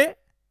you say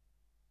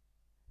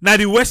now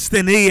the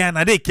western area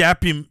now they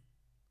cap him.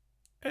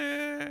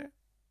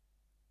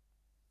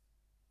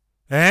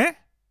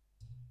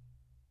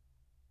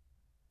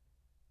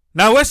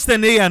 Now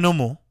western area no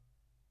more.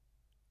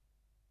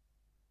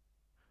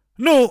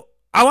 No,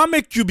 I want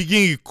make you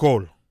begin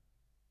recall.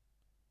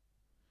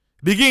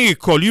 Begin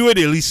recall. You where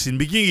they listen.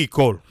 Begin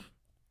recall.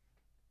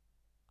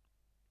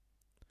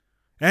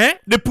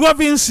 The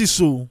provinces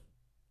so.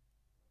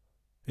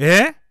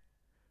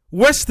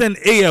 Western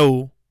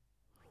area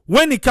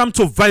when it comes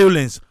to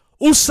violence,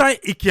 who side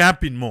it can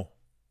happen more?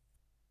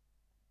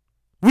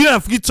 We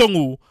have free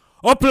tongue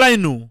upline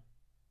no.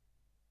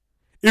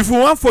 If we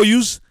want for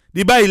use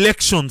the by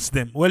elections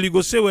them, well you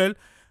go say well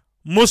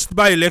most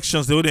by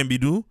elections they wouldn't be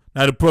do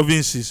now the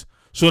provinces.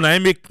 So now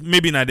make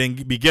maybe now then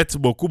be get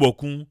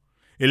boku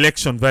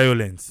election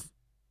violence.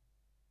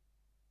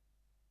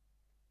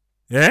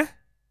 Yeah?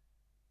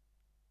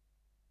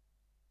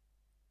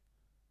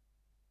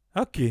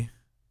 Okay.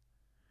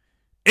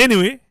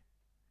 Anyway,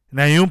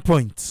 now your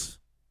point.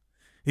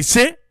 He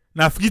say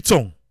na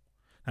Friton,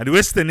 na the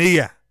western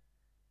area.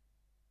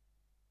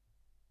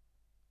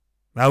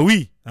 Now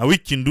we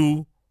can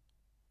do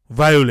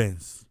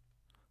violence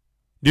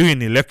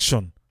during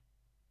election.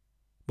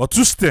 But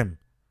to stem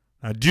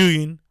now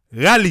during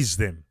rallies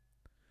them.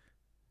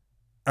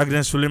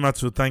 Agnes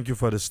Sulematu, thank you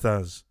for the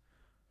stars.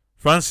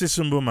 Francis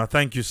Mbuma,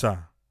 thank you, sir,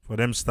 for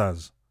them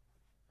stars.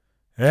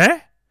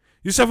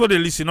 You say for the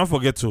listen, don't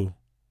forget to.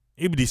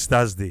 If the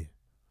stars day.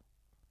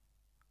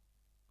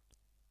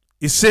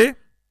 He say,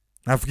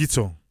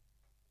 Afrito.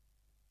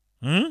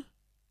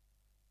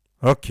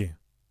 Okay.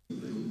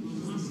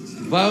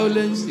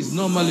 Violence is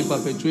normally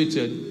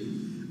perpetrated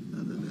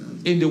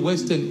in the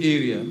Western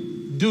area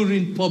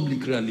during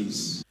public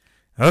rallies.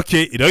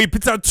 Okay, it already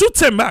put out 2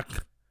 times back.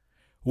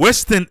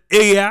 Western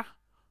area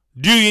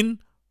during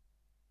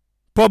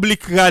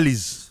public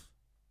rallies.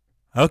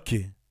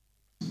 Okay.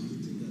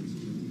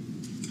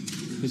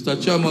 Mr.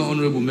 Chairman,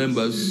 honorable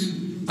members,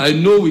 I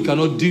know we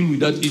cannot deal with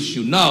that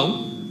issue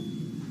now.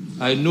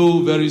 I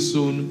know very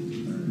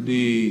soon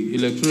the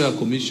Electoral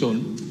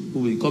Commission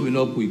will be coming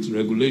up with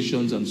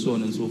regulations and so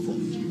on and so forth.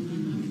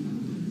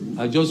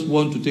 I just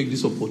want to take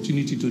this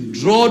opportunity to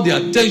draw the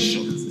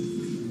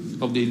attention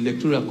of the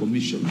Electoral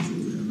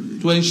Commission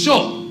to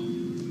ensure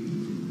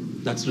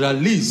that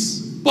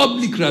rallies,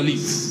 public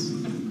rallies,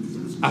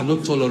 are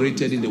not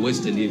tolerated in the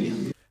Western area.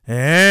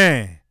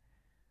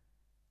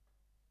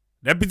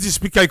 Deputy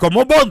Speaker, you come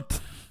on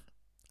bont.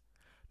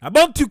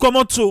 About you come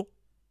out so.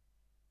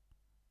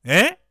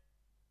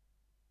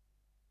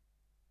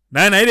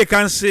 Now they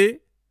can say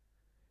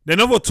they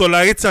never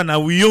tolerate na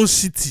we own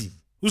city.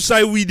 Who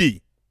say we dey?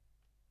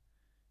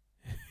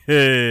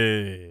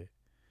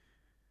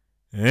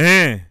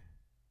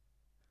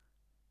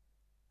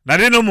 Now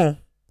they no more.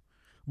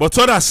 But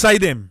other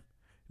side them,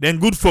 then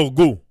good for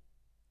go.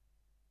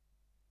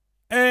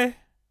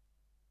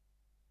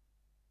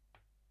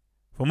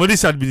 For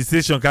this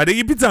administration, can they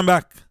repeat them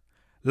back?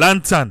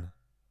 Lantern.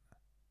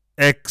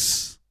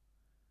 X.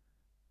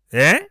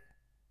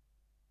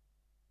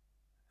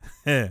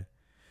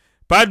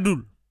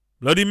 Padul.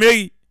 Bloody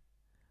Mary.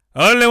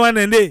 Only one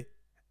and they.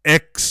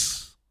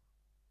 X.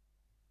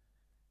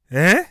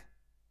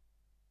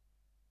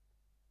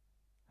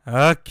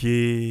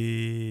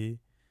 Okay.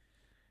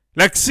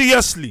 Like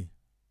seriously.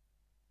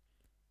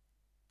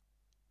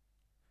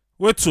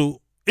 Wait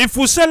to. If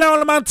we say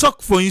all man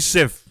talk for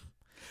himself,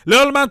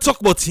 let all man talk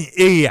about in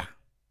area.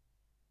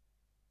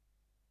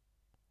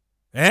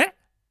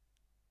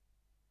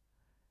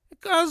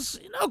 Because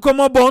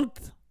come on bond.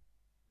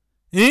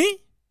 Then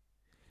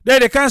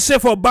they can't say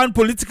for ban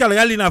political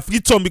rally in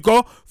Freetown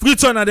because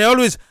Freetown and they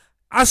always.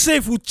 I say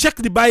if we check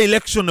the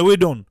by-election the way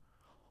done,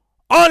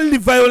 all the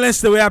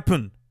violence that will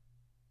happen.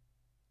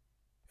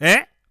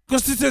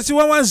 Constituency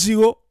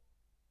 110.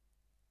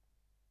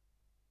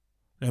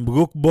 Then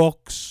broke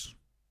box.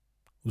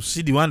 You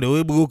see the one that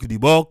way broke the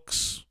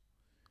box.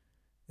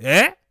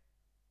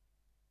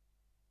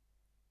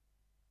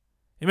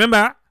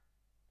 Remember?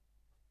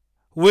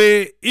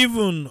 We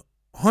even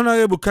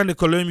Honorable Kande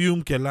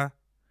Kolem Kela.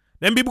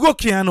 Them be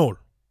broke and all.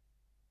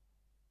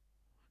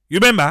 You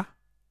remember?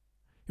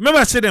 Remember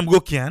I said them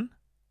broke can?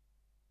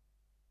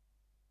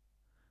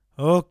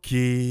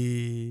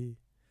 Okay.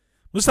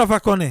 Mustafa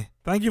Kone,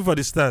 thank you for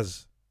the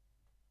stars.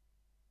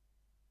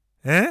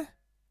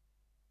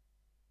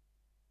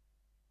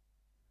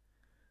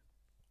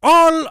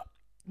 All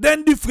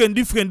then different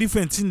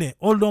in there,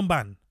 all don't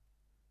ban.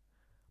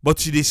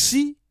 But you they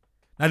see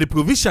now the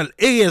provincial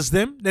areas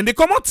them, then they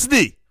come out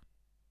today.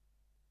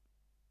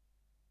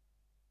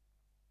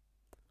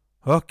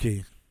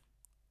 Okay.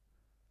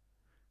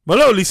 But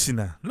now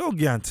listener, no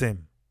get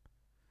time.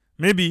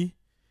 Maybe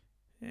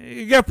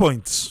you get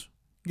points.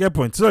 Get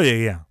points. Oh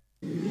yeah.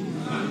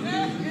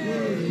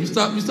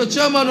 Mr.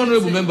 Chairman,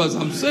 honorable members,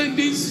 I am saying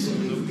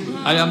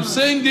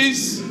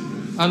this,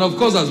 and of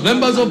course, as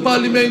members of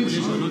parliament,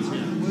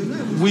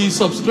 we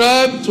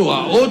subscribe to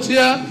our oath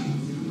here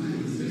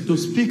to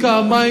speak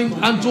our mind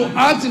and to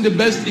act in the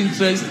best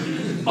interest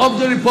of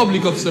the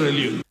Republic of Sierra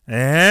Leone.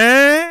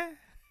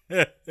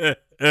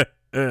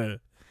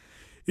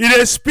 You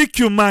dey speak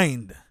your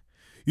mind.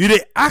 You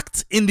dey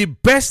act in the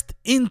best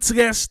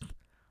interest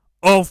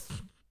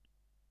of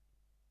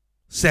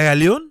Sierra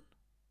Leone.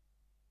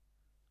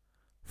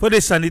 For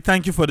this, Sandy,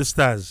 thank you for the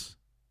stars.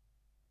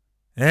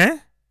 You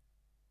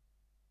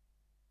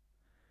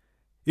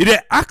dey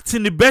act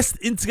in the best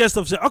interest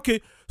of Sierra. Okay,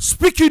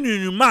 speaking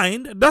in your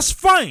mind, that's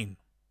fine.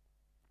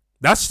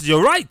 That's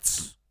your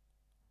right.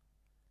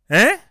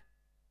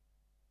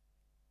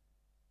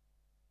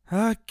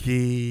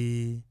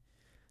 Okay.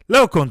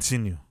 Let's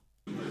continue.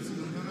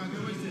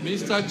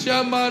 Mr.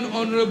 Chairman,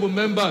 honorable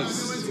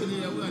members,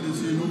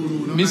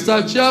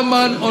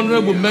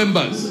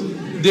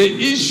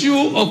 the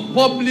issue of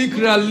public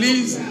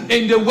rallies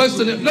in the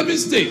Western, let me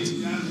state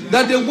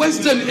that the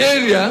Western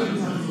area,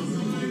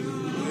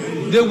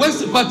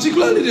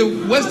 particularly the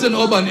Western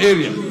urban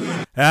area.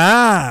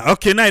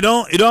 Okay,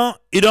 now it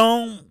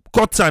don't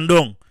cut and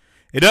down.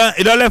 It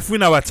don't left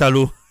win our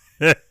talo.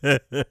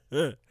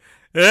 It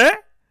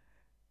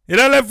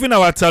don't left win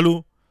our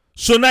talo.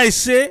 So now I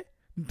say,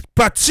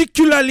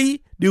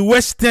 particularly the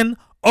Western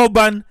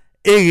urban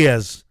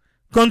areas.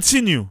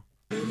 Continue.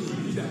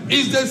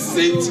 Is the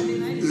seat.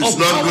 It's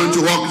not going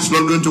to work. It's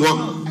not going to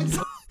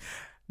work.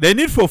 They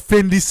need for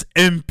fend this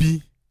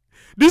MP.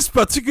 This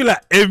particular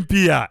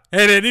MP,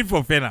 they need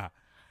for fend.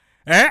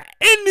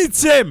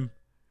 Anytime,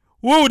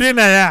 what would they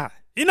na?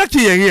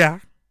 Inaki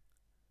area.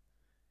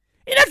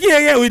 You know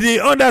hear with the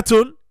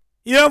undertone.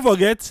 You don't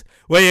forget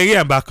when you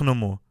hear back no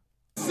more.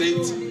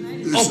 It's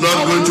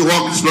not going to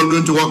work. It's not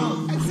going to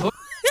work.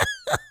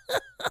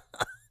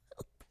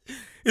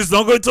 It's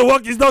not going to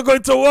work. It's not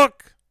going to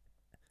work.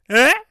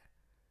 Eh?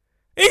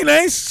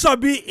 Ina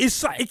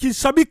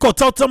sabi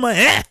cut out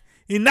my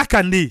in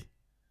nakandi.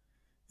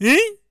 Eh?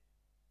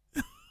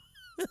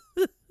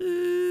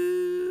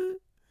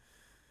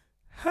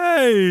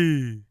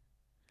 Hey.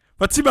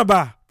 Fatima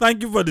Ba,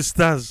 thank you for the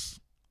stars.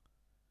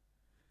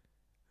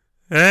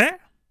 Eh?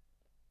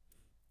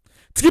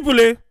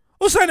 Tripoli,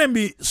 who said them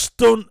be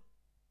stone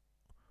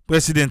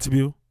president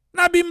bill?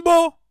 Na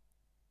bimbo.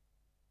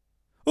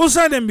 Who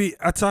said them be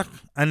attack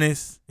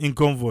Anes in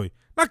convoy?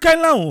 Na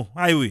Kailan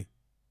highway.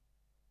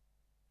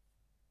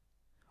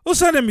 Who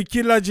said them be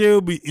killer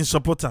JOB in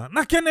supporter?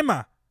 Na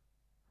Kenema.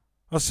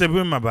 Or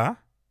Sebwe ba?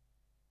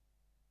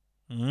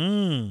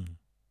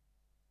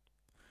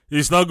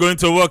 It's not going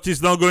to work.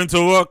 It's not going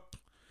to work.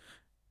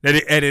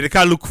 They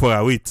can't look for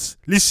her. Wait.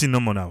 Listen no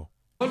more now.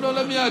 Hold on,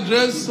 let me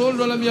address.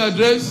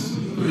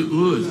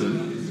 Who is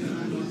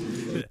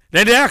that?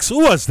 Then they ask,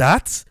 who was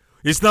that?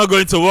 It's not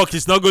going to work.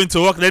 It's not going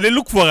to work. Then they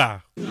look for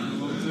her.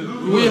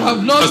 We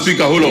have not. Mr.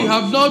 Speaker, hold on. We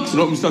have not.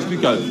 No, Mr.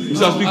 Speaker.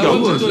 Mr. Speaker.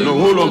 No,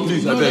 hold on,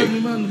 please. I beg.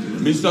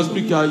 Mr.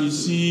 Speaker, you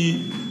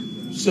see,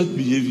 such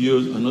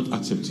behaviors are not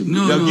acceptable.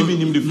 No, they are giving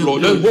him the floor.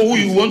 no. Who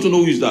you want to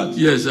know who is that?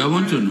 Yes, I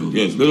want to know.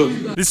 Yes, let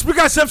us. The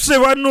speaker self say,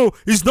 well, no,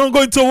 it's not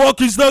going to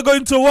work. It's not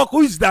going to work.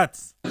 Who is that?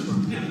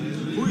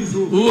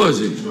 Who was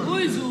it? Who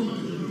is who?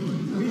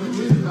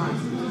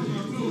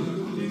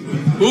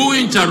 Who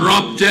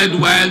interrupted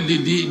while the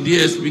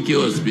DSPK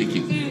was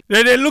speaking?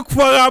 Then they look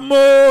for her.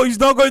 Mo, it's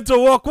not going to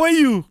work. Where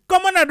you?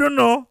 Come on, I don't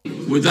know.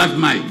 With that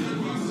mic.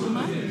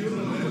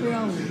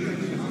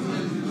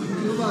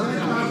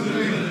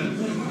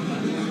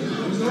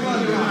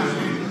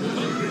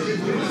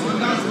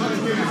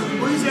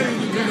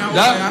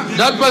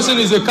 That person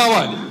is a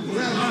coward.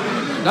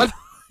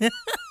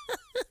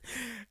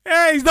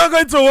 Hey, it's not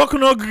going to work.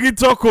 No great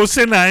talk or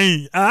say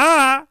nahi.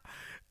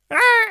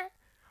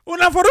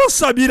 Una for don't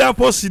sabi that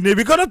person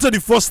because not to the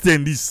first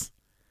 10 this.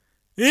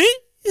 Eh?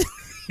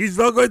 It's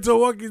not going to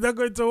work. It's not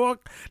going to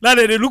work. Now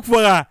they look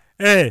for her.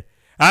 Hey,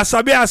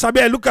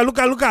 Asabi, look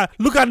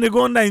at the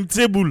go under in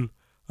table.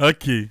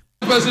 Okay.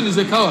 That person is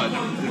a coward.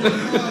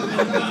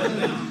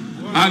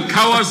 And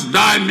cowards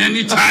die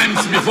many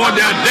times before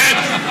they are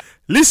dead.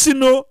 Listen,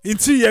 no,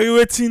 until you're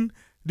waiting,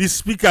 the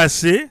speaker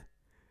say,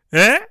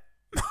 eh?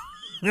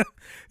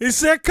 He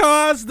said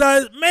cowards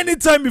die many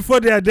times before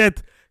they are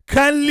dead.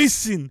 Can't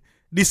listen.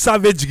 The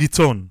savage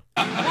return.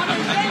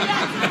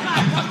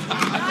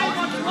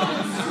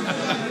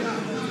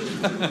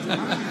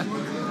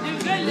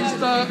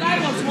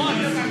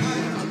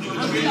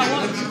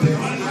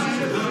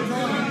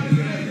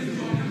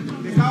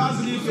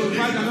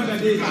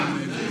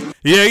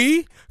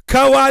 Yeah,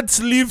 cowards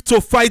live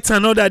to fight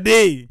another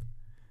day.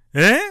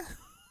 Eh?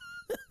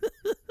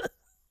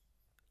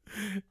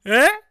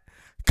 Eh?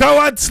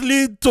 Cowards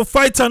live to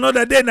fight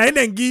another day. And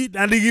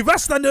the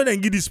reverse standard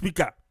and give the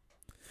speaker.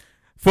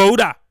 For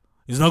Uda,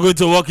 it's not going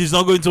to work. It's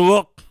not going to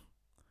work.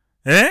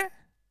 Eh?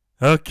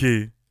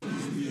 Okay.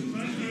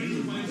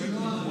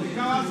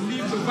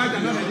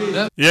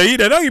 Yeah, they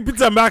don't repeat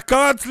them back.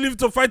 Cowards live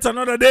to fight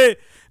another day.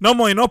 No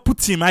more, you not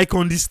put him mic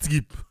on this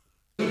trip.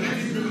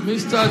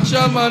 Mr.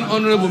 Chairman,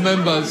 honorable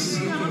members,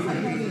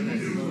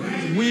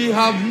 we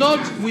have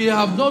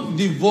not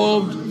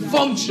devolved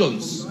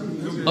functions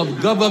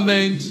of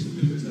government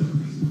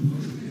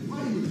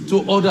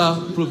to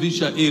other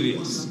provincial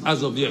areas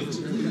as of yet.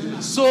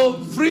 So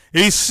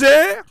he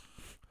say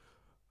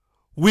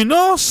we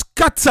no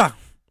scatter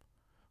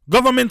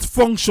government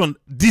function,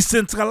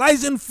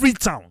 decentralizing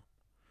Freetown.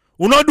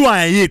 We not do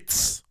it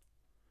yet.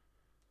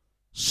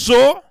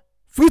 So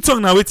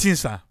Freetown now waiting,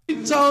 sir.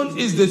 Freetown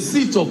is the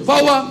seat of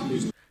power.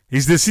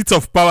 It's the seat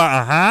of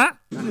power,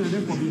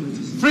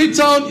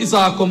 Freetown is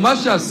our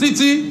commercial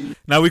city.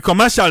 Now we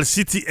commercial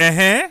city,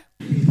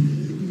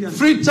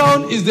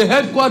 Freetown is the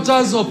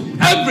headquarters of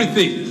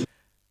everything.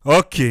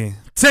 Okay,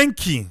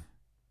 thank you.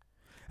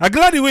 I'm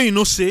glad the way you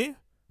know say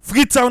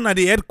Freetown are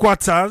the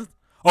headquarters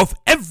of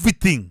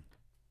everything.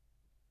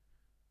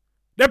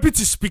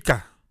 Deputy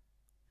Speaker,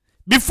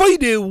 before you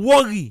dey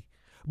worry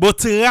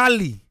but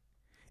rally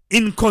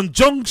in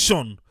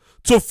conjunction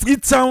to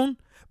Freetown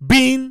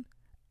being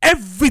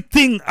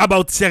everything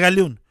about Sierra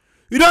Leone,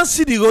 you don't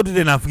see the road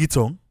in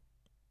Freetown.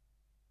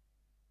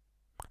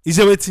 Is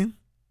it waiting?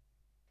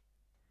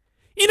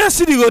 You don't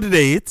see the road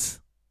there yet?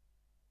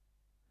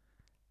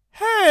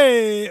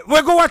 Hey,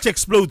 we go watch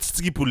Explode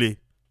Tripoli.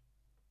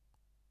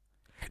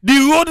 The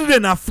road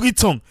in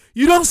Freetown,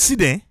 you don't see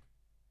there?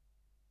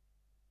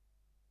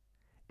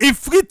 In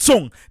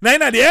Freetown,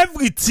 now the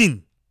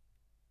everything.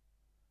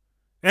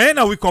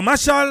 Now we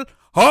commercial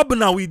hub,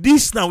 now with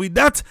this, now with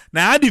that,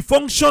 now the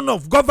function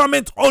of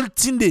government all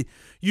thing day.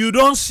 You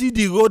don't see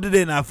the road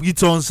there in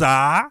Freetown,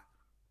 sir.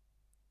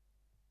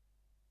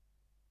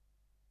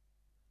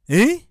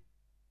 Eh?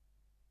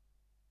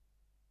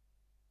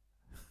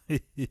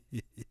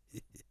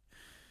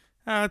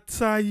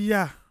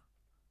 Ataya.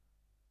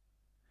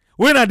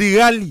 When at the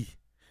rally,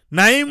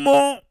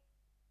 Naimo,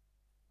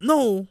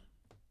 no.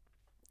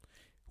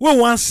 We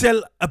want to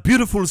sell a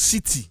beautiful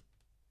city.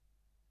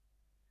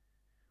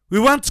 We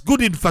want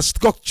good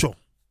infrastructure.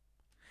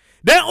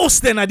 Then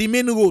Austin at the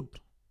main road.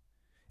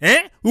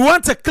 We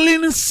want a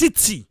clean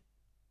city.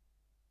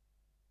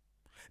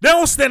 Then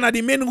Austin at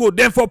the main road.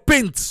 Then for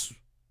paint.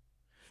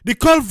 The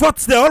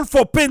culverts, they're all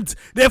for paint.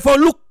 Therefore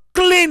look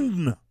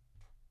clean.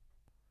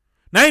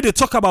 Now they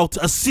talk about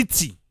a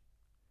city.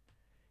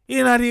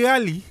 In a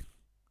rally.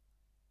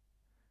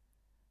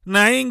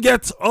 Now you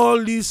get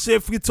all these say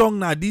Freetown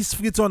na this,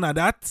 Freetown na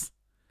that.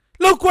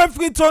 Look where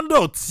Freetown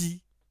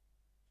dirty.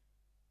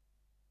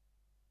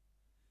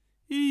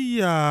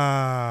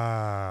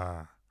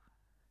 Yeah.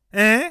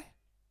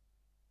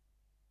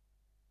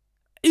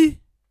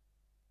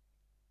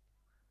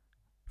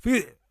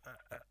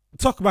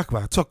 Talk back.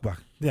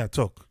 Yeah,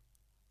 talk.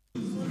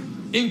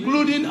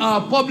 Including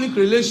our public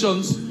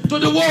relations to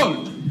the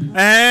world.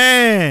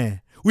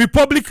 We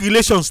public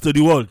relations to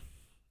the world.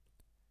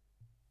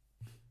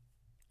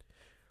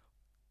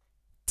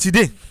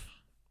 Today,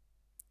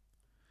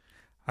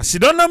 as you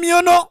don't know me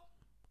or no,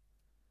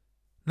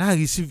 now I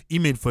receive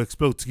email for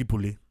Explore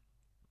Tripoli.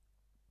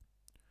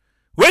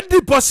 When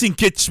the person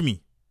catch me,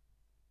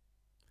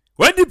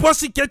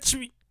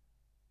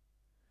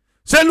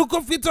 say look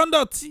of it on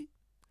dirty.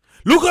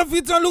 Look of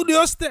it on look the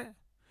hostel.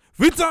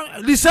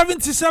 The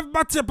 77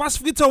 battery pass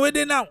fit away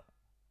there now.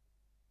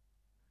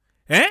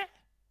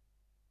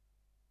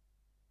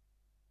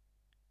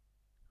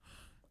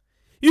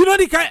 You know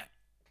the kind.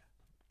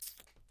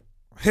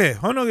 Hey,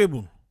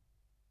 honorable.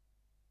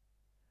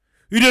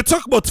 You dey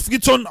talk about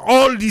Freetown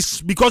all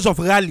this because of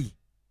rally.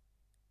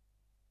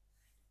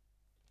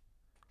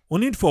 We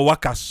need for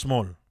workers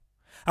small.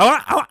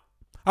 I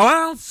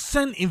want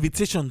send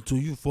invitation to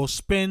you for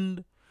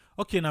spend.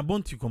 Okay, na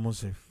bont you come on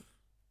safe.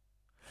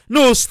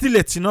 No, still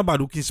let you know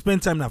but you can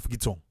spend time na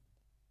Freetown.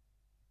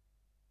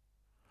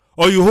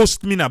 Or you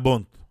host me na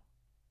bont.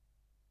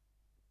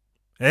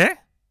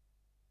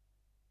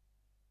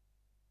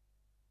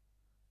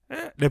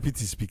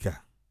 Deputy Speaker.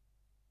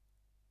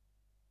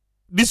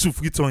 This is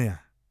Freetown ya.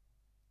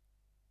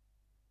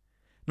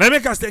 Na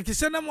make us take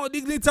send them more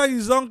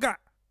dignitaries zonka.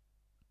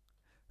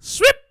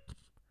 Sweep.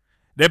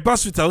 They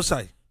pass with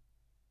outside.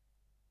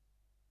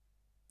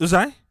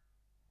 Outside?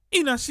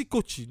 In a sea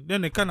coaching,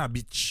 then they can a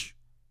beach.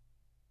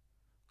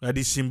 Like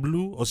this in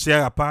blue or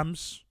Sierra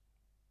Palms.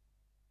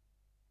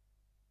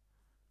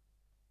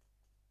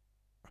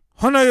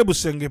 Honorable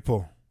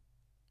Sengehpoh,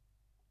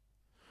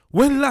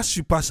 when last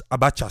you pass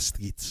Abacha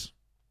Street?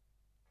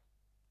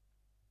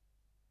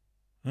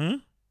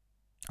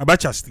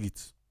 Abacha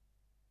Street.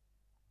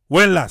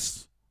 When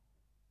last?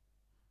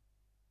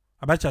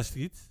 Abacha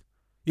Street?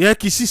 Yeah,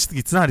 Kisi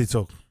Street. Now they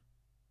talk.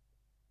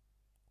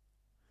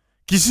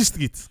 Kisi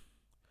Street.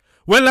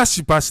 When last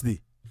you pass there?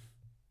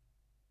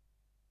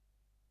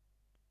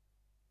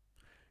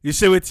 You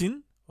say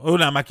waiting? Oh,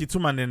 na Makitu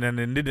man and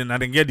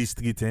then get the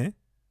street,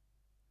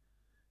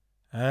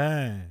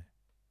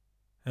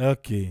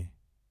 okay.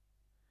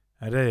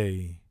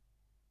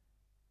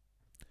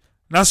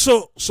 Now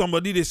so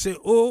somebody they say,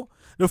 oh,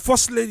 the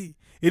first lady,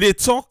 they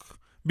talk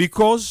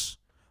because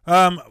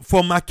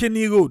for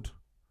McKinney Road.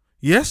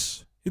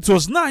 Yes, it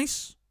was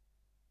nice.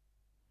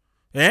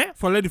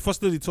 For the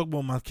first lady talk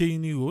about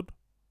McKinney Road.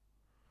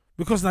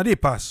 Because now they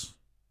pass.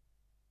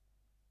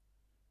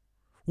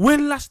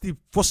 When last the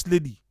first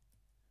lady?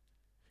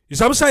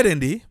 Is outside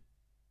and they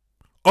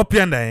up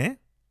yonder,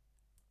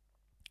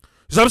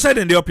 Is outside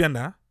and they up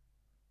yonder?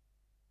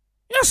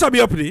 Yes, I'll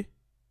be up there.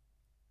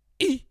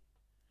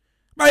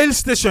 By hill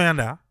station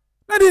yonder.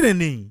 Now they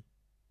didn't.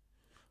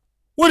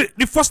 What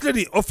the first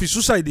lady office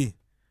suicide day?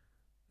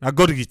 Now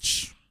God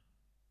rich.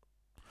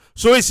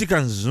 So he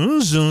can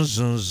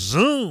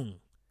zoom.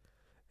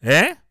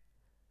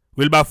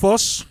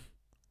 Wilberforce,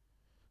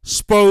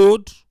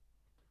 Spurwood,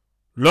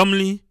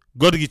 Lumley,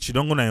 God rich.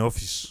 Don't go to your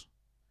office.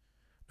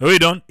 The way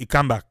done, he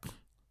come back.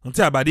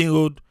 Until Aberdeen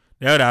Road,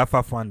 the other half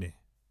of one day.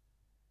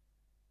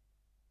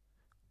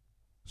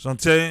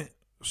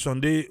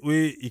 Sunday,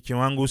 we he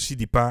can go see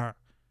the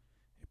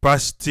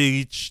pass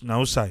reach na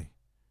outside.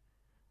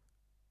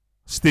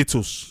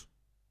 Status.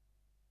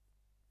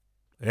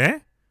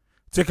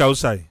 Take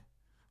outside.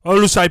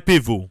 All outside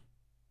pave. All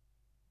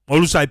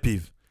outside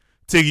pave.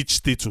 Take reach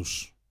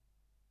status.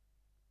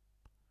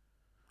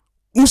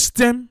 Whose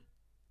them?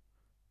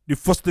 The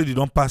first lady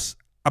don't pass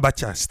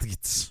Abacha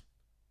Street.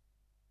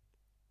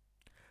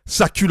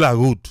 Circular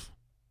Road.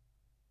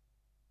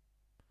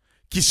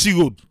 Kisi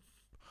Road.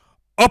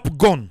 Up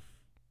gone.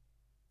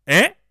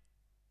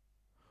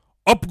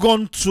 Up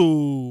gone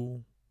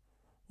to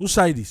whose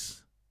side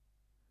is?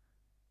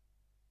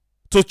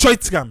 To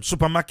Choitram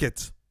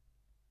Supermarket.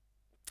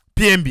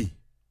 PMB.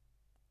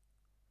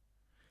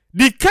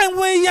 The kind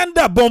way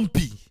yonder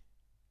bumpy.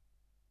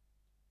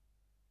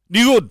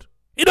 The road.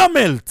 It don't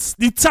melt.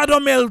 The tar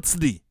don't melt.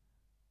 The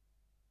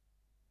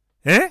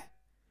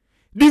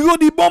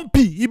road is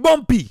bumpy. It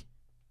bumpy.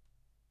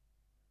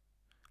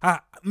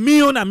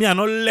 me on me, I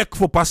not like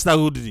for pass that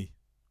road.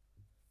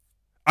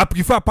 I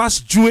prefer pass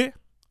Jue,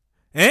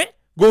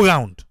 go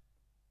round.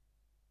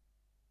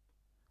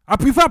 I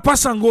prefer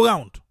pass and go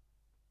round.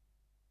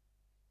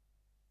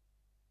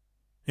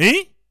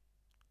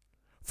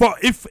 For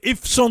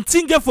if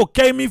something get for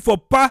carry me for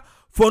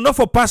not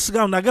for pass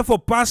round, I get for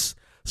pass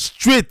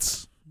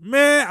straight.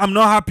 Man, I'm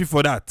not happy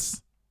for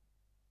that.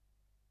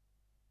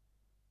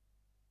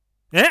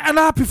 I'm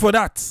not happy for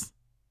that.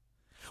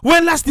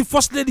 When last the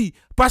first lady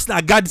passed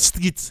Agad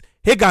Street,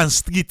 Hagan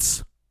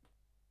Street,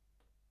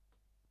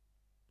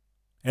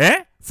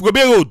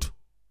 Frobe Road,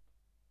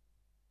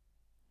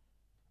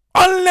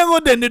 all the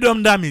road they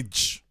don't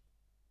damage.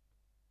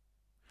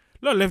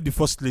 Lord left the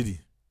first lady.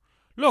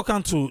 Lord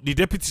come to the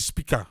deputy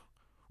speaker,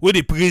 where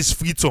they praise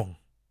Freeton.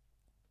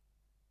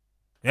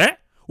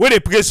 Where they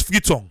praise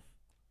Freeton.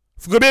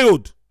 Frobe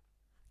Road,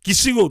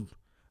 Kishi Road,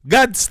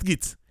 Gad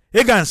Street,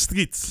 Hagan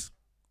Street.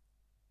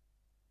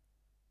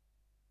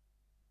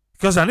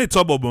 Because I need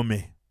trouble about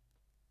me.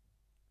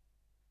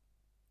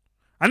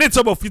 I need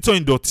trouble Freeton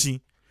in Doti.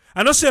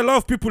 I know say a lot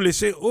of people they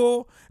say,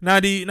 oh,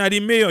 now the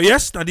mayor.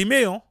 Yes, now the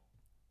mayor.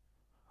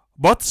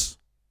 But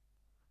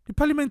the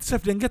parliament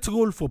itself then get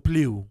role for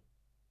play.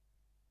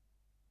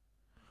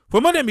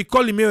 For more than me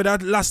call the mayor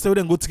that last time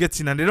then go to get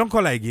in and they don't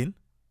call her again.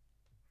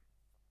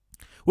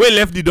 We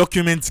left the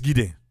documents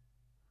gide.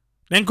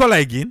 Then call her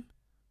again.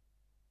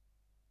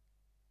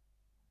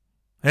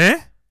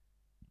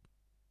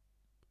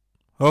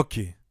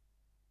 Okay.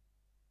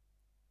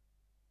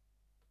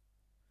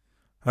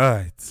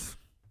 Alright.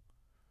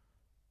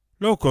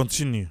 Let's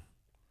continue.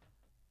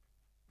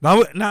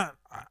 Now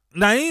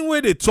in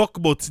where they talk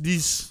about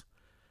this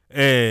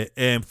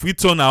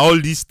Freeton and all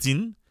these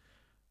things,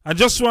 I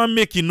just want to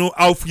make you know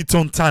how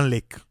Freeton turn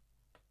like.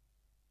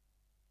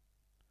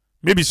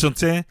 Maybe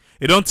something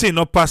you don't say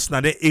no pass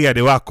na the area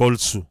they work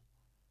also.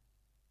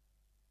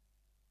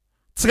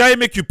 Try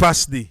make you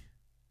pass the.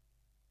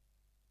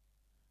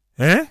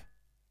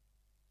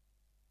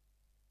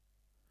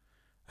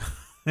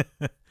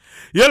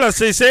 You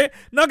say,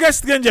 no get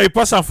stranger you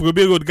pass on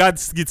Frobe Road, God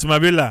Street,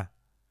 Mabela.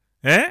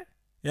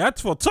 You had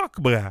for talk,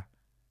 bruh.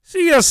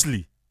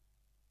 Seriously.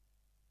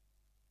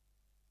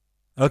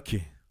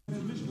 Okay.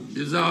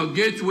 It's our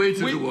gateway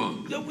to the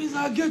world. It's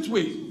our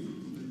gateway.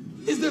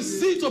 It's the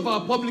seat of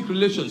our public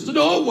relations to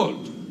the whole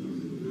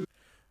world.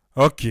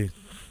 Okay.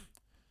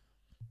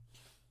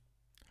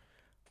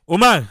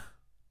 Omar,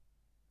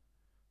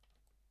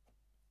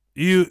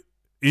 you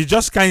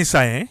just can't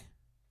say,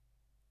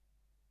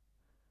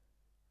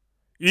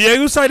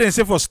 You side and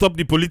say for stop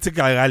the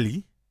political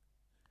rally.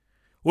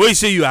 Or you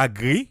say you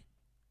agree.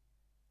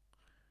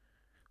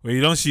 Well,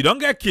 you don't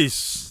get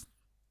case.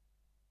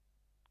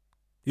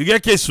 You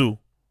get case so.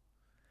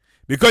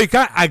 Because you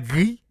can't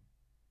agree.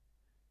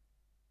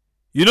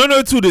 You don't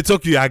know who they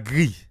talk, you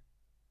agree.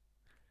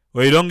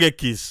 Well, you don't get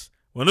case.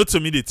 Well, not to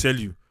me they tell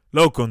you.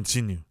 Let's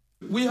continue.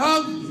 We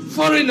have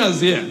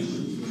foreigners here.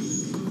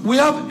 We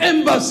have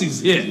embassies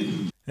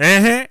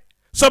here.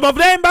 Some of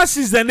the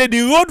embassies, then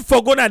the road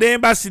for going to the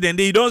embassy, then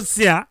they don't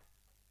see her.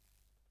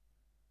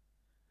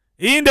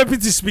 In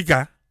deputy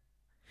speaker,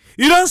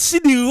 you don't see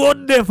the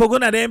road there for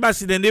going to the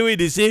embassy, then the way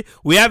they say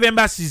we have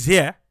embassies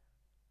here.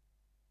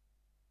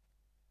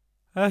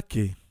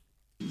 Okay.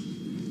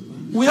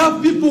 We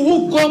have people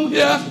who come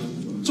here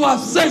to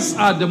assess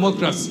our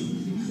democracy.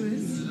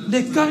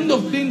 The kind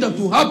of thing that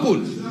will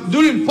happen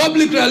during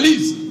public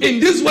rallies in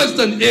this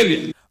western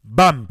area.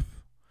 Bam.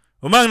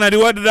 Umang na the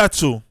word that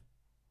so.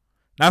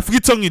 Now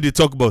Freeton you they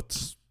talk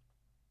about.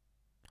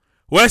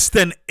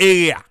 Western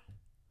area.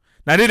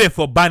 Now they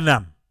for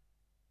Banam.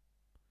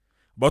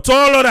 But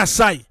all other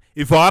side,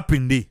 if it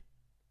happen there.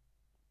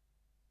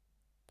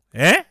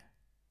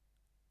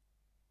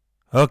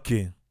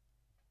 Okay.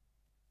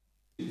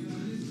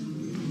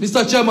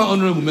 Mr. Chairman,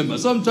 honorable member,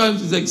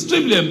 sometimes it's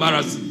extremely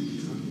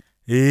embarrassing.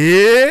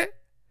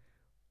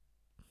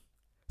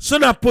 So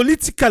the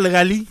political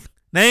rally,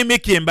 now you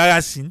make it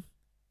embarrassing.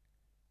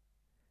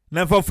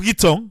 Now for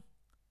Freeton,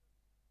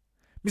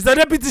 Mr.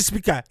 Deputy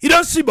Speaker, you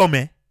don't see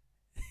Bome.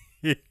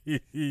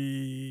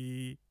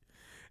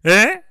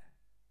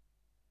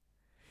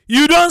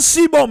 You don't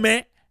see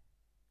Bome.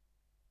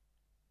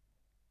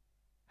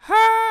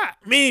 Ha!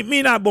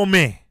 Me na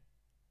Bome.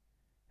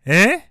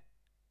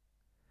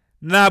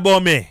 Na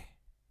Bome.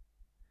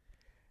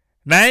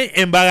 Na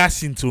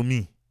embarrassing to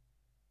me.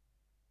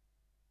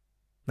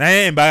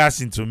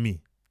 Embarrassing to me.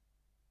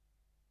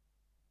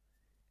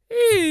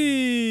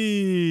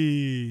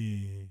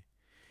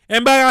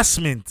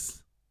 Embarrassment.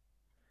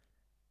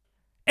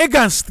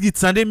 Egan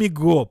Street and then me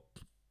grow up.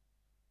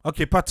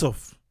 Okay, part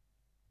of.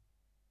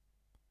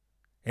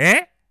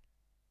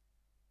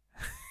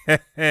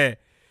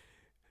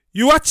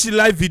 You watch the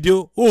live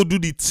video, oh do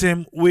the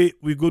same way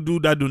we go do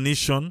that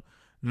donation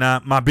na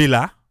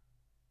Mabela.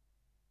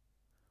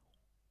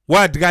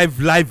 Why drive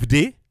live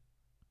day?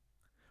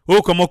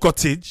 Oh come on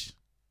cottage.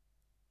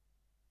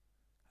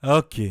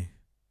 Okay.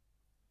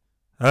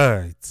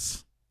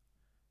 Alright.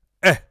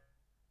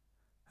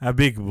 A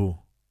big boo.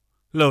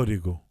 Loud you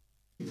go.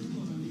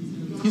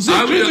 You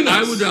see criminals.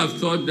 I would have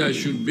thought there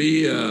should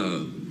be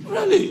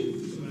Really?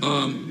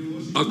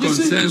 a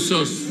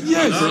consensus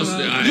Yes. across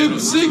the You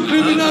island. see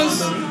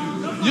criminals.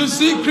 You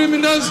see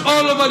criminals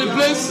all over the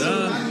place.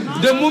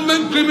 The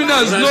moment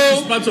criminals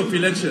know, part of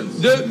elections.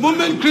 the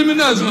moment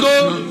criminals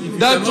know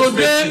that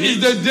today is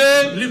the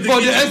day for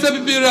the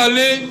SFP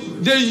rally,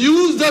 they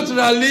use that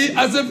rally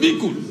as a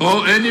vehicle.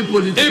 Or any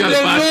political If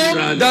they party know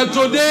rally. that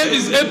today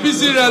is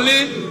APC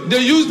rally, they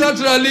use that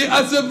rally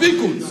as a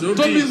vehicle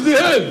to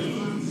misbehave.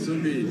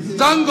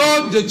 Thank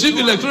God the Chief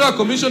Electoral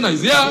Commissioner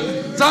is here.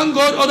 Thank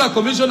God other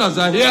commissioners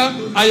are here.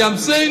 I am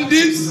saying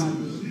this,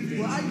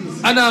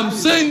 and I'm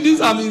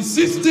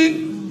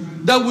insisting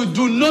that we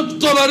do not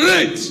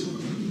tolerate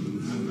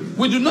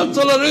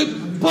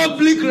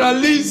public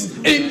rallies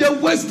in the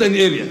western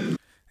area.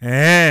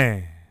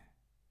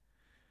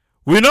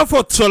 We not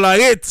for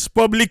tolerate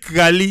public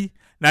rally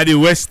na the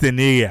western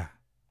area.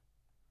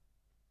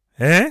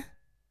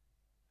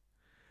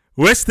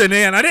 Western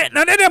area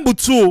na de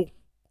butu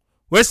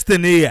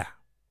western area.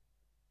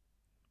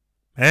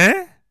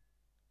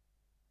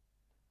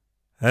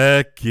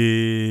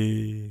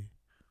 Okay.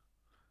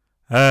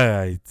 All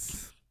right.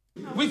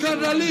 We can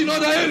rally in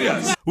other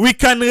areas. We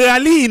can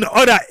rally in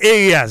other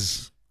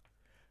areas.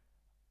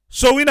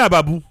 So we na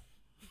babu.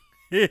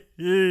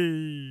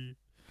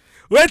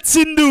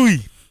 Wetin do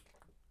we?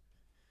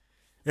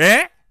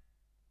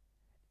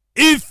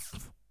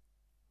 If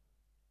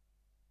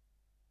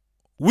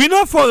we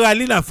not for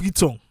rally na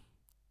Freetown,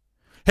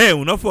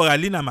 we not for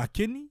rally na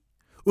Makeni,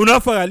 we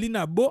not for rally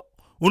na Bo,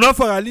 we not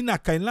for rally na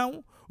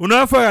Kailan, we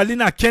not for rally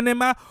na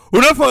Kenema, we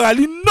not for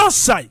rally no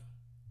side.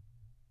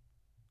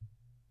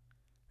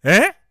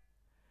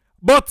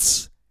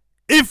 But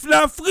if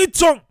na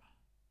Freetown,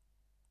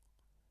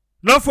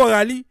 not for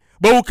rally,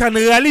 but we can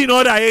rally in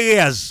other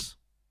areas.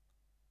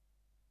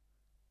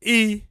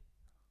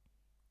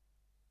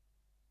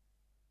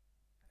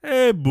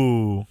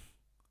 Boo.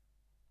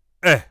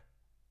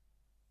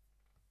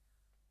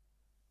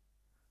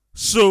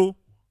 So,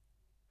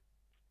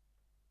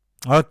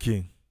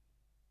 okay.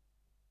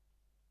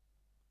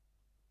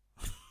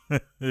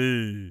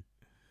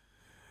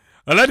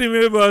 Allah the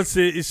member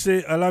say, he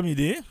say,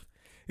 Alamide.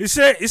 He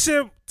say,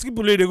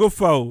 Tripoli they go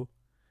foul.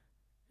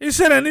 He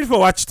said, I need for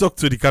watch talk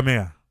to the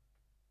camera.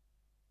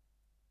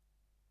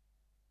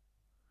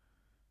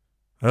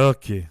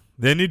 Okay.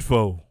 They need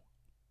for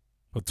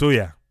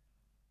Otoya.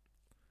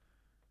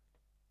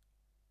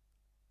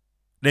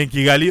 Then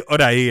Kigali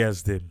other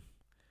areas them.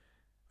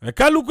 I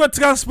can't look at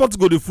transport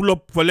go to full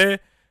up for le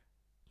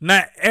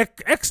na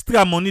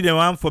extra money they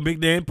want for make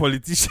them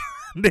politicians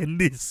then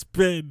they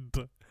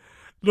spend.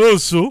 No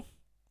so.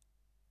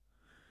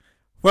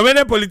 For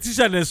many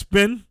politicians they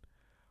spend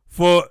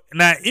for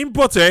na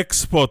import or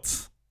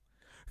export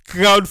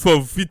crowd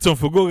for fit on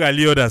for go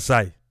rally other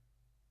side.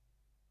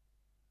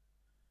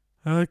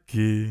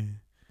 Okay.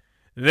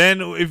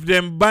 Then if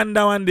them ban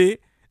down one day,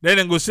 then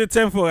they go say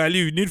time for rally.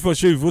 You need for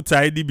sure you vote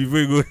ID before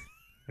you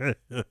go.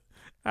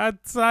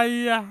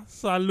 Ataya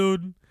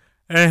salon.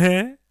 We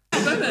can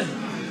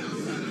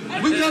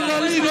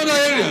rally in other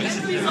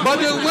areas, but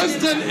the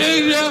western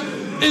area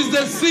is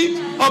the seat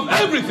of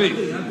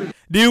everything.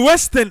 The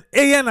western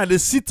area are the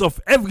seat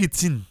of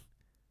everything.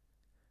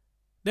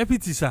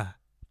 Deputy sir,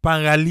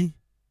 pan rally.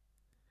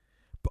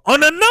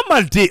 On a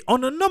normal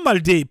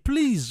day,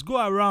 please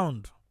go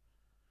around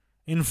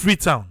in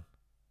Freetown.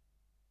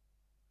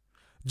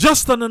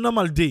 Just on a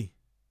normal day.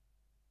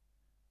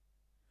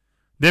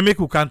 They make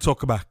we can't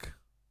talk back.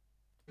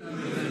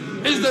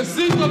 It's the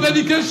seat of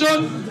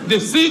education, the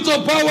seat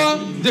of power,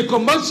 the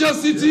commercial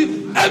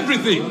city,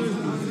 everything.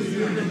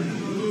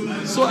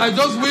 So I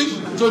just wish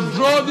to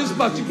draw this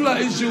particular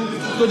issue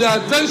to the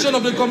attention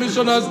of the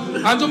commissioners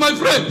and to my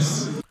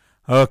friends.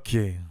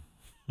 Okay.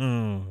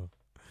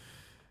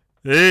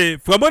 Hey,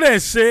 from what they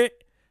say,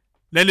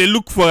 then they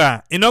look for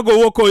her. You not go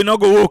walk or you not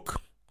go walk.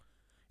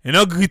 You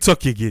not agree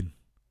talk again.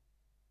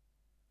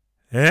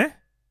 You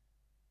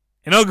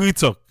not agree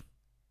talk.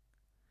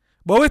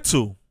 But wait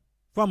to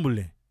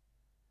family.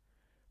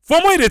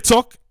 From where they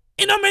talk,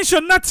 you not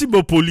mention nothing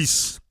about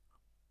police.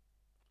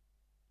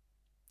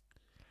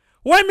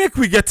 Why make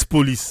we get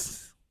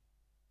police?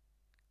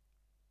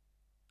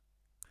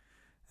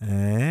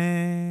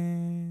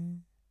 Now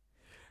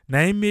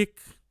I make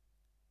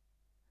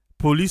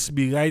police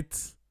be right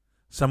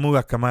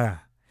Samura Kamara.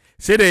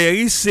 Say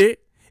the say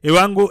e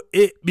wan go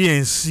A, B,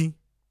 and C.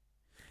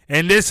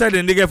 And they said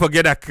then they get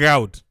forget a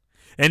crowd.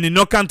 And you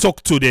no can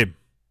talk to them.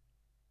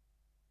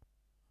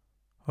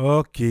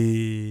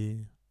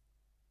 Okay.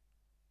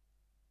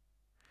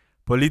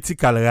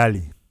 Political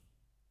rally.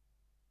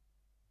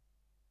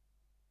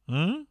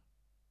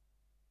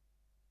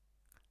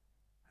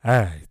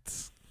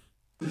 Alright.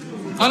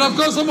 And of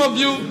course, some of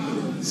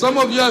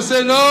you are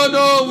saying,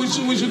 no,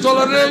 we should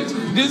tolerate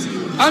this.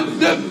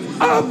 And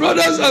our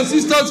brothers and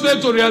sisters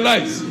fail to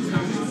realize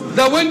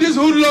that when these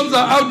hoodlums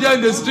are out there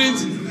in the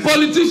streets,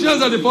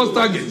 politicians are the first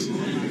target.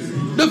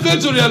 They fail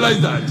to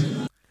realize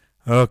that.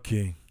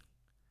 Okay.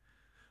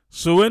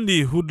 So when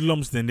the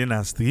hoodlums then in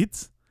the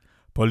streets,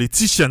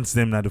 Politicians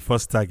them na the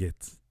first target.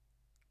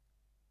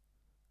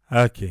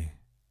 Okay.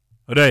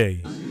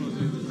 Right.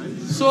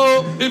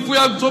 So if we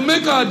have to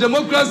make our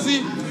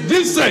democracy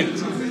decent,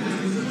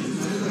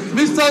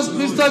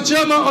 Mr.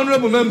 Chairman,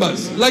 honorable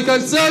members, like I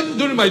said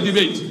during my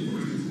debate,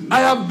 I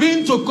have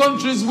been to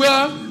countries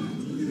where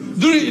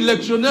during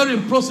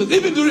electioneering process,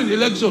 even during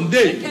election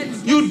day,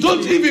 you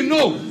don't even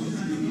know.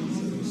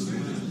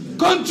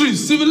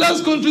 Countries,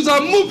 civilized countries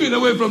are moving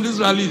away from these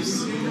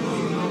rallies.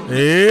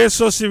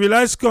 So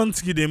civilized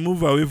countries, they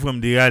move away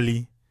from the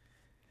rally.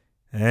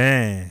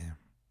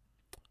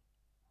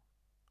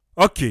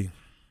 Okay.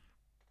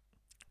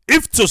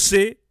 If to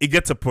say, it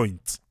gets a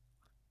point.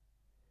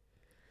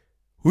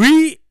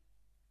 We,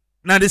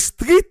 now the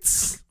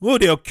streets, who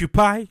they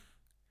occupy,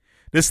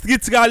 the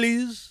street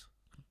rallies,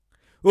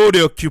 who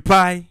they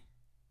occupy,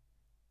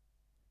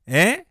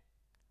 you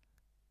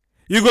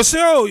go say,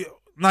 oh,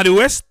 now the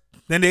West,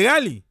 then they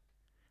rally.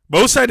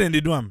 But outside then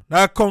they do them.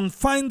 Now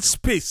confined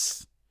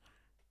space.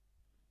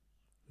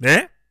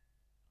 A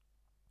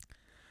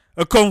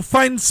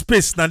confined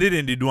space, now they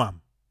then they do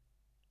them.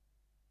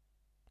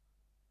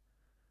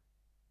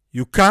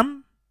 You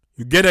come,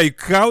 you get a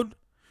crowd,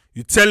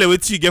 you tell them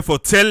what you get for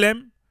tell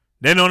them,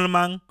 then all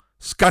man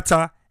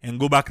scatter and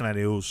go back na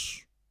the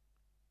house.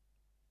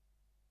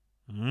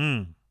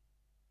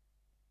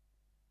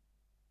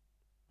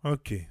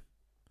 Okay.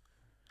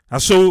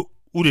 And so,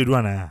 who they do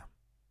now?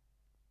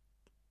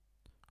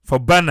 For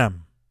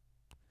Banham,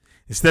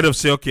 instead of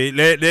say, okay,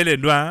 let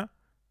them do now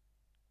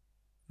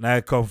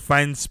a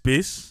confined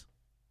space.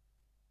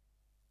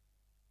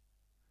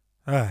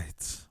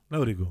 Alright,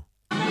 now they go.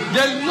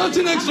 There is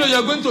nothing extra you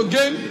are going to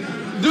gain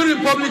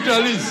during public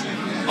rallies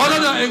other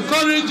than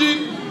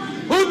encouraging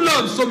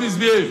hoodlums to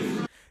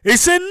misbehave.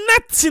 It's a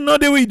nothing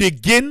other way they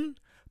gain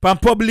from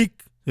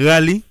public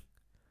rally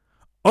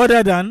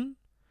other than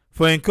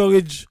for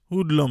encourage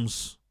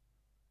hoodlums.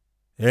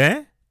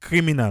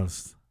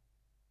 Criminals.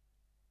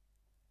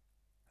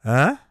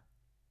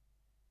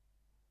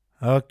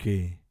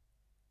 Okay.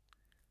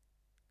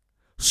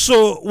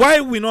 So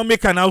why we not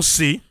make an house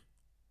say?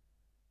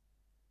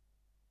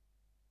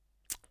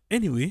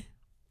 Anyway,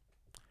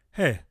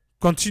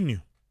 continue.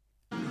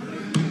 We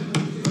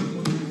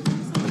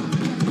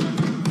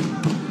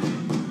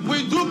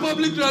do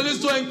public rallies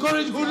to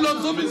encourage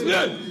hoodlums to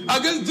misbehave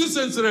against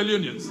decent Sierra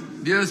Leoneans.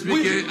 Dear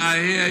Speaker, I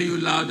hear you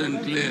loud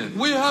and clear.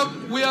 We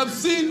have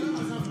seen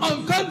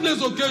on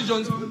countless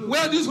occasions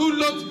where these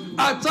hoodlums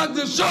attack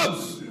the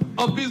shops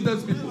of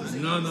business people.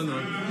 No.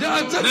 They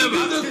attack the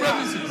business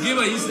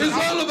premises. It's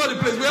all over the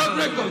place. We have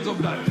records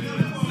of that.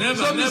 Never.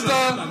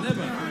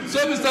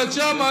 So, Mr.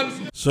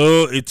 Chairman.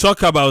 So it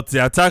talk about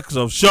the attacks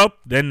of shop,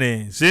 then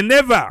they say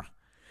never.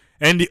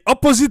 And the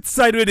opposite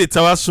side where they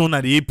tower soon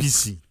at the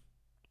APC.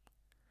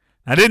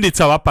 And then they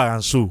tower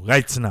Paranso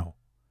right now.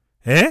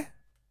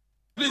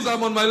 Please,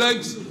 I'm on my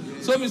legs.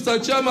 So,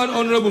 Mr. Chairman,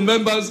 honorable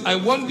members, I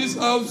want this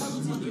house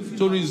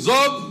to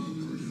resolve.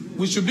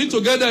 We should be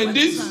together in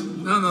this.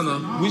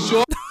 No. We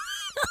should.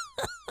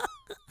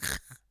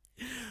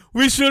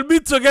 We should be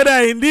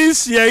together in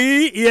this.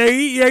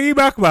 Yari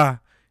bakba.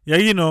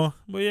 Yari no.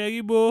 But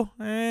yari bo.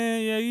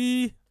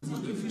 Yari.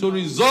 To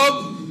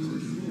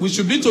resolve. We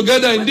should be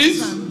together in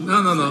this.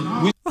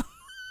 No.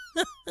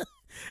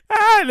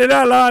 They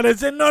don't allow. They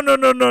say no.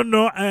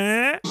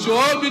 We should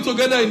all be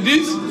together in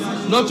this,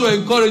 not to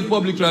encourage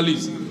public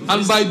rallies.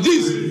 And by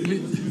this,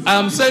 I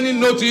am sending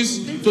notice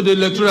to the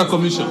Electoral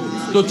Commission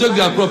to take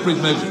the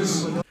appropriate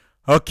measures.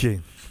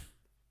 Okay.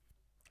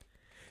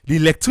 The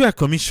Electoral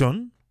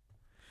Commission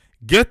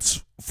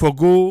get for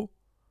go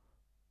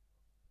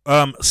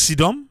sit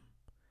down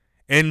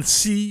and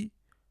see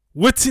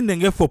what thing they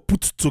get for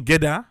put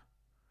together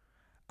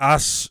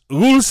as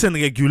rules and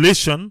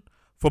regulation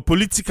for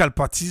political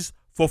parties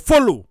for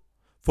follow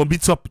for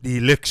beat up the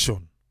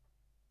election.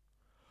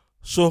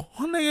 So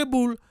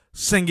Honorable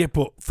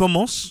Sengehpoh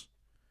Thomas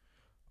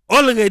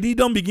already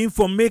don't begin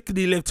for make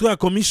the Electoral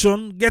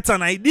Commission get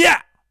an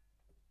idea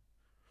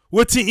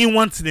what he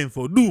wants them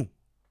for do.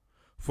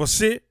 For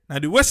say now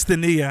the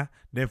Western area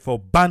then for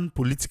ban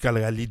political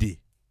rally day.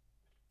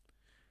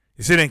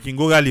 He said they can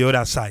go rally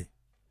other side.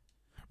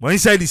 But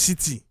inside the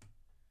city,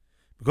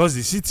 because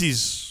the city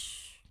is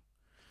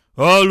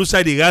all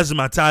inside the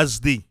Razzmatazz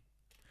day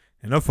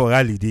and not for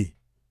rally day.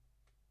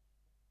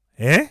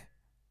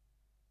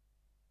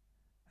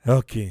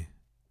 Okay.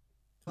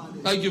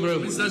 Thank you very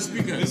much. Mr.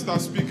 Speaker.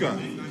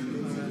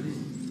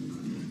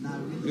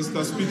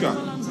 Mr. Speaker.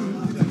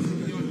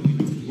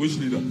 Which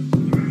leader?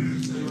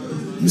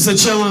 Mr.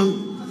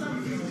 Chairman,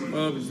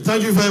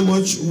 thank you very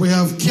much. We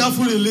have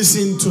carefully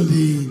listened to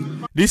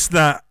the... This is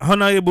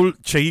Honorable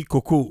Cheri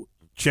Koko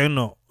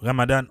Cherno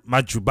Ramadan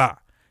Majuba.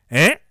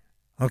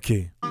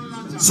 Okay.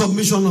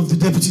 Submission of the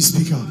Deputy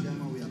Speaker.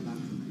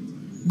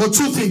 But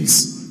two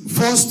things.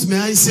 First, may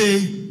I say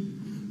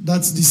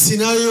that the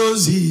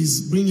scenarios he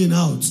is bringing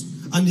out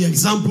and the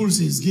examples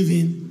he is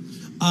giving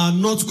are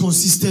not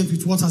consistent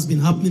with what has been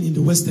happening in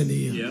the Western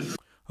area. Yeah.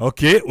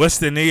 Okay,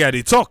 Western area,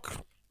 they talk.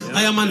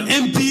 I am an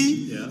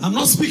MP. I'm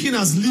not speaking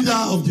as leader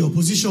of the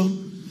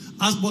opposition.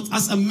 but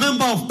as a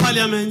member of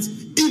parliament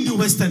in the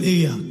Western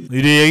area.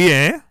 You dey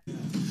hear, eh?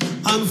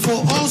 And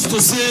for us to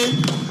say,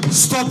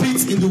 stop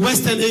it in the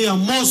Western area,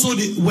 more so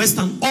the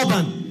Western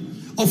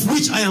urban, of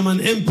which I am an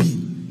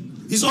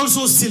MP, is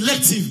also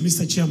selective,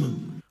 Mr.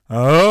 Chairman.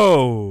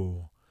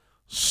 Oh.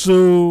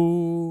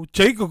 So,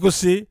 Chaikoko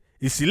say,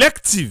 it's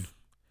selective.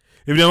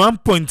 If they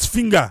want point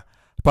finger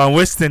per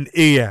Western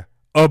area,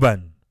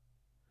 urban.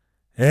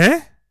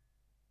 Eh?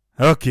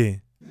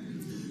 Okay.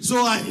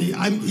 So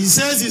he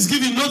says he's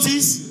giving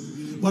notice,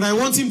 but I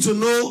want him to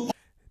know.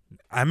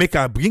 I make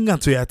her bring her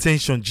to your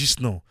attention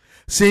just now.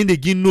 Saying they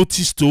give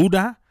notice to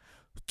Uda,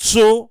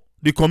 so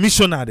the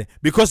commissioner there,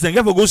 because they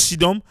never go sit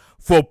down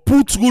for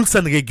put rules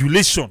and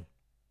regulation.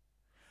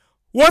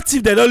 What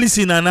if they don't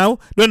listen now?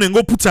 Then they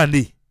go put on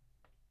there.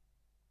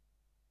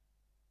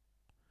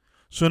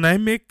 So now I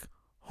make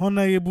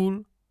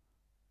Honorable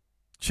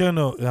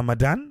Cherno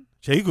Ramadan,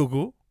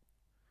 Chaigogo.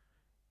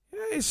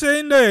 He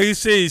saying there, he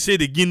say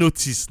they give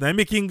notice. Now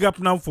making gap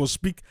now for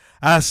speak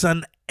as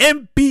an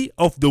MP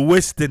of the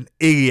Western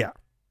area.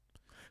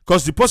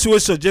 Because the person will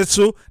suggest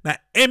so now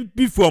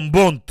MP from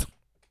Bond.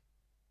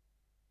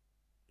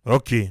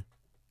 Okay.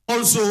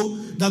 Also,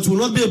 that will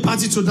not be a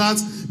party to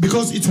that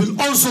because it will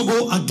also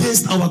go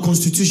against our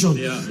constitution,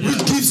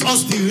 which gives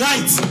us the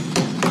right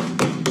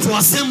to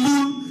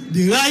assemble,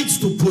 the right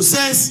to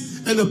process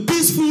in a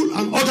peaceful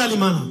and orderly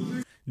manner.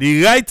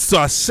 The right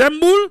to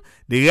assemble,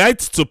 the right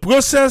to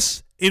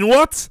process in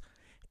what?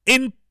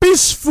 In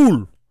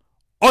peaceful,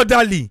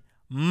 orderly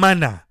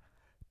manner.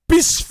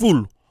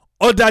 Peaceful,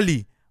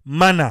 orderly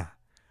manner.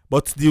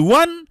 But the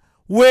one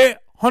where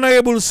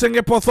Honorable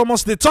Sengehpoh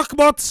Thomas they talk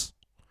about,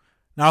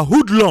 now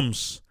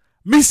hoodlums,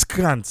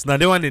 miscreants, now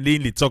the one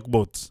they talk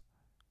about.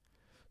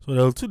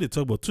 So they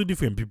talk about two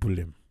different people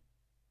them.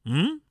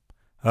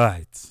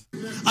 Alright.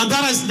 And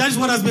that is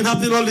what has been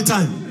happening all the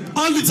time.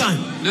 All the time.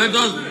 Let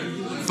us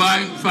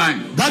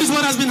fine. That is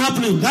what has been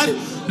happening. We are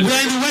in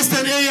the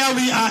Western area,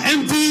 we are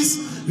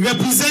MPs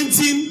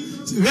representing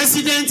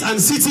residents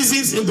and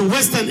citizens in the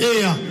Western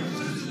area.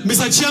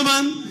 Mr.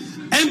 Chairman,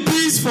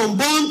 MPs from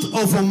Bond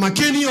or from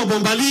Makeni or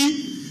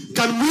Bombali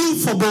can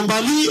move for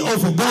Bombali or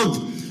for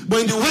Bond.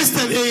 But in the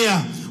Western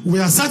area, we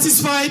are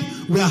satisfied,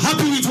 we are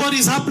happy with what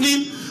is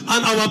happening,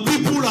 and our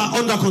people are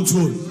under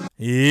control.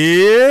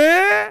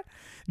 Yeah.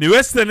 The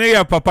Western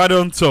area, Papa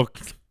don't talk.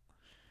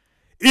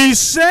 He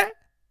say,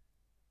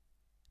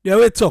 they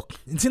will talk.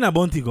 It's in a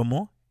bounty go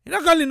more. He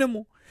not calling them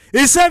more.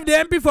 He served the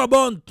MP for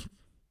Bond.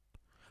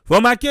 For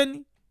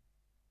Makeni.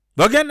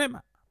 For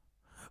Genema.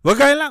 For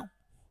Kailang.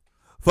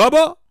 For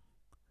Bo.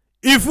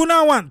 If you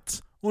not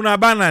want, una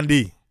ban and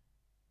day.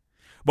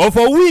 But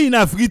for we in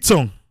a free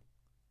tongue,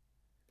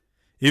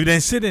 if they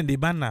say then they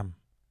ban them,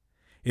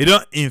 it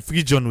don't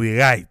infringe on we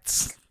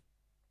rights.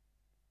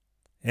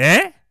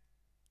 Eh?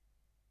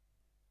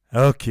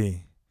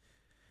 Okay.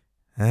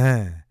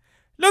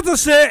 Let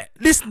us say,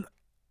 listen,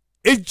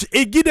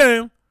 it give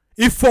them,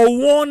 it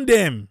forewarn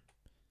them,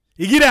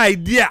 it give them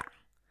idea,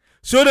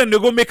 so then they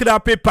go make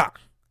that paper.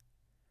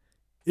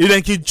 If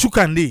they can chook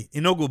and day,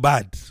 it no go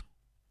bad.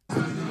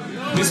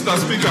 Mr.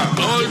 Speaker.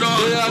 Hold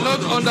on. They are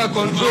not under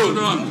control.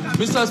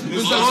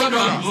 Hold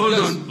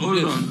on.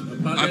 Hold on.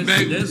 I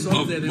beg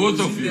of both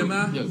of you,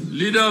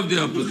 leader of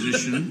the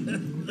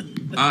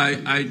opposition,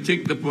 I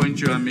take the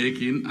point you are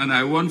making, and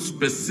I want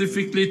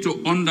specifically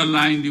to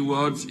underline the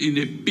words in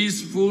a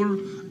peaceful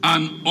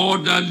and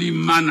orderly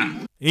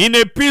manner. In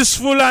a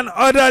peaceful and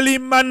orderly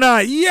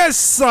manner. Yes,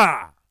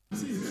 sir.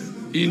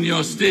 In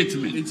your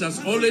statement. It has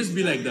always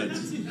been like that.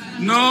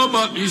 No,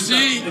 but you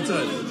see,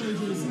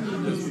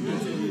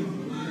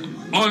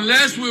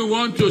 unless we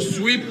want to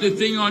sweep the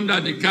thing under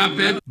the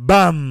carpet.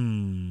 Bam.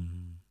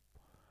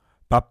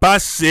 Papa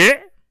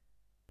say,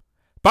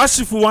 pass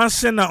if you want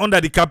send under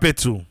the carpet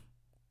too.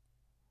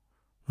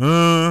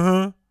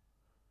 Or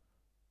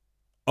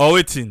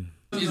waiting.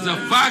 It's a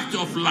fact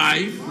of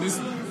life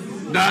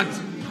that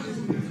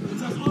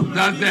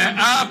there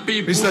are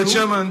people. Mr.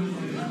 Chairman,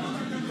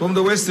 from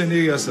the Western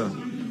area, sir.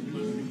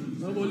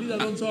 No, but leader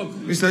don't talk.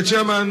 Mr.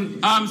 Chairman,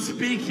 I'm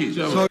speaking.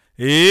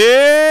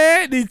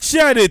 Hey, the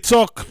chair they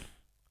talk.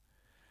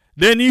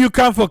 Then you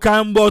come for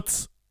come,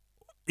 but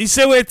he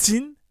say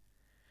waiting.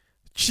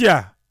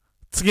 Chair,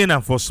 train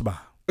and force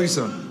bar. sorry,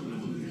 sir.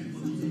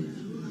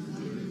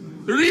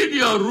 Read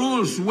your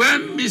rules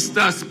when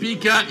Mr.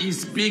 Speaker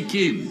is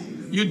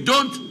speaking. You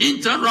don't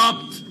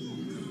interrupt.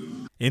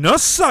 You know,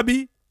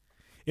 Sabi,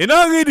 you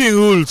know, read the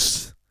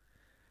rules.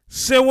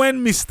 Say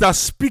when Mr.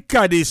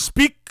 Speaker they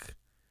speak,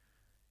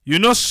 you're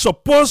not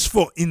supposed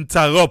for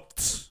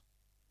interrupt.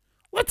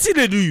 What did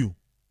they do you?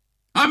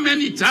 How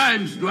many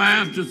times do I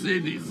have to say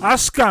this?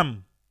 Ask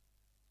him.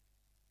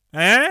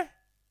 Eh?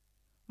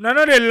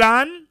 Now they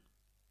learn?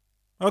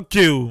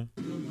 Okay.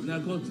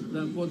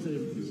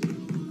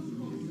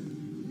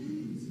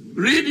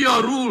 Read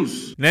your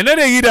rules. Now they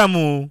read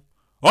them.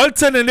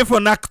 Alternate for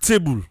knock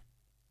table.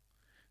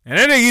 And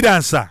then they read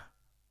answer.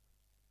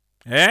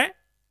 Eh?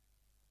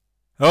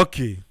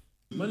 Okay.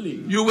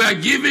 You were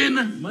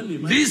given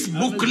this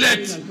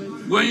booklet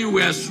when you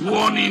were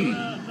sworn in.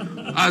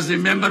 as a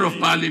member of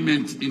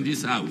parliament in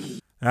this house.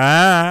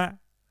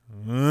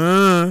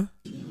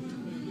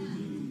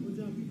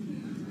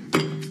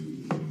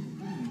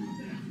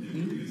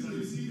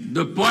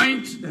 The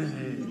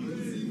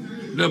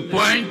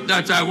point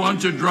that I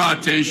want to draw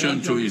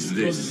attention to is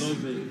this.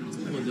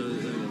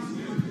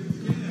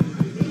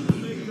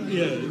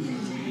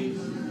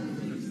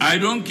 I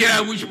don't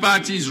care which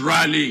party is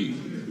rallying.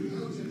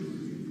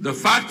 The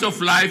fact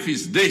of life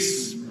is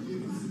this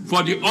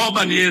for the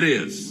urban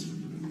areas.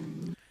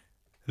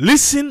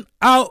 Listen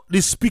how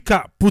the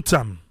speaker put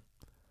them.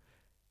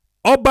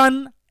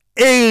 Urban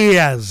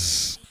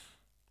areas.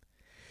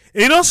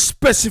 You don't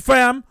specify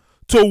them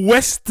to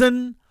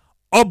Western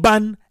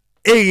urban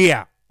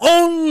area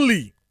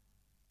only.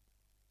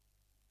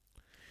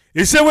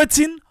 You say what's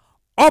in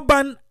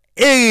urban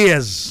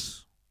areas.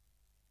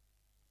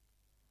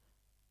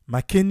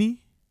 Makeni,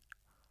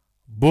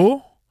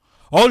 Bo,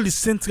 all the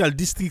central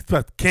district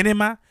part,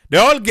 Kenema, they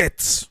all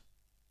get.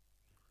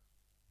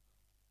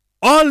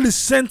 All the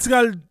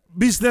central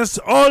business,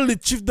 all the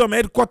chiefdom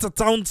headquarter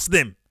towns,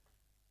 them.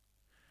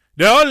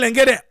 They all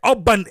get an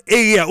urban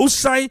area.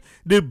 Outside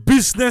the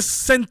business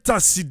center,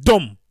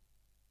 sidom.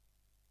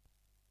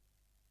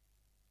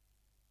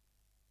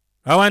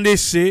 I want they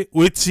say,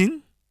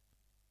 waiting.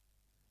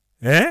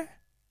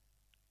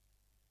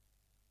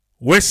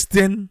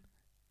 Western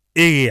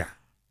area.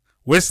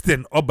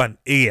 Western urban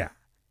area.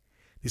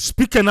 The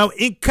speaker now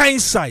in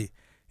Kansai,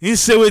 in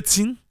say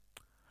waiting.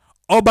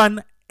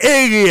 Urban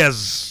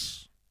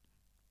areas.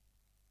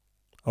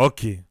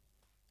 Okay.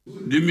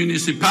 The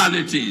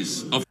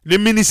municipalities of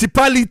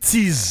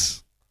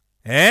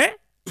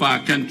our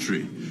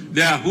country.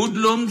 They are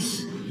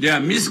hoodlums, they are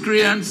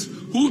miscreants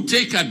who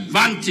take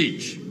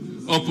advantage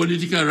of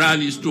political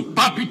rallies to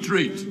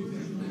perpetrate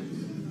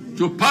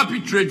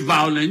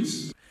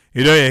violence.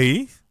 You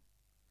know,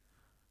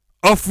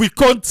 of we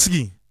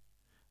country,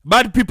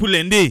 bad people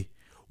and they,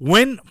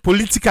 when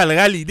political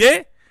rally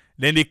there,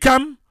 then they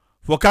come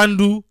for can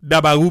do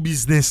dabaru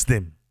business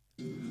them.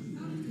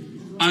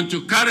 And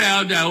to carry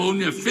out their own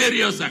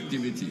nefarious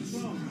activities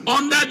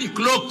under the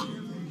cloak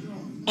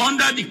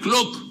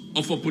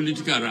of a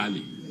political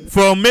rally.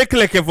 For make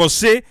like a for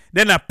say,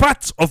 then a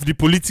part of the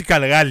political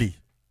rally.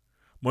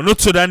 But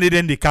not so that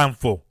then they come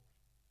for.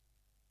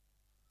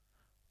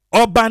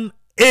 Urban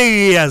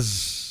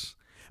areas,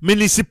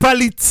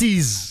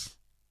 municipalities.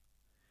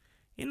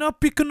 You know,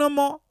 pick no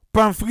more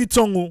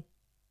pamphletongo.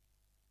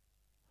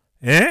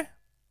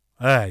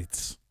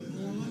 Right.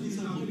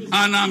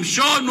 And I'm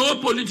sure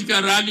no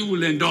political rally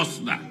will endorse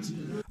that.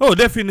 Oh,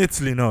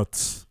 definitely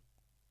not.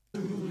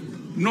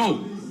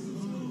 No.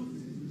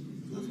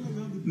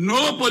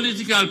 No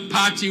political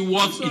party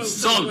worth its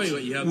salt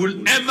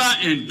will ever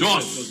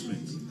endorse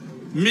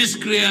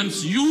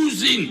miscreants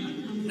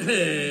using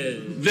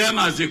them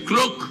as a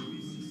cloak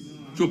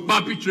to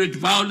perpetrate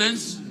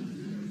violence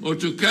or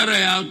to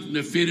carry out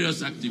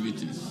nefarious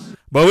activities.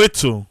 But wait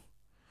so.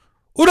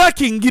 Ura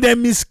can give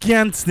them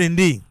miscreants then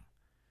they?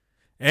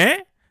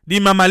 The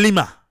Mama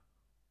Lima,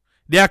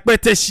 the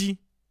Akpeteshi,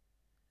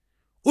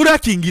 Ura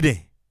can give them.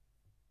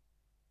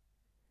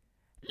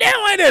 Then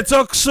when they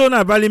talk so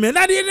na parliament,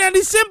 they're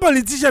the same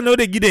politician who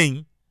they give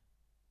them.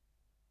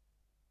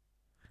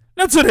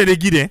 That's what they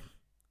give them.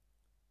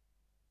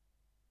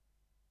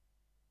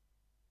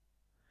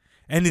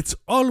 And it's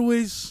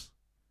always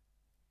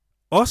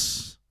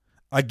us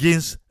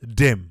against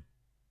them.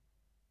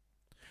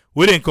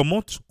 When they come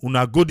out,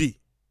 una go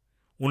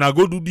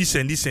do this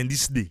and this and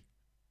this day.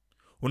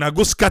 Una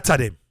go scatter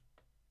them.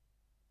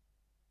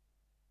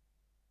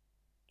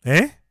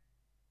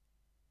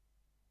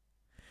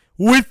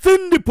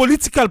 Within the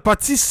political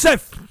party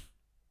self,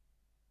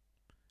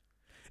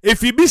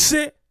 if you be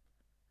say,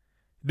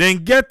 then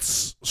get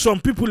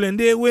some people and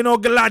they were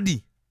not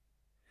glady.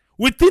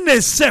 Within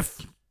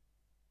themselves,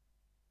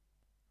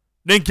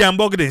 then can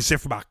bug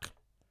themselves back.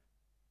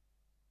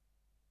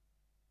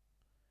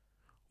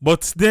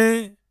 But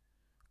then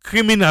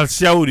criminals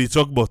here who they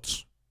talk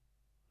about.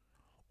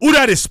 Who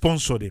that they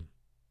sponsor them?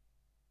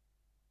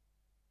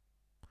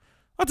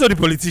 What are the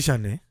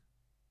politicians,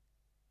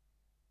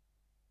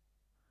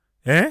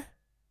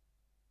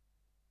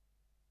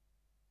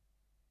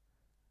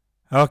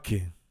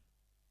 Okay.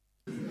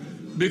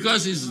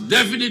 Because it's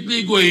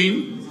definitely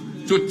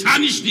going to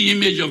tarnish the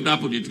image of that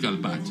political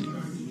party.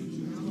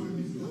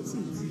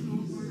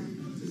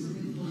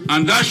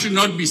 And that should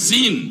not be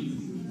seen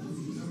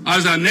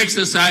as an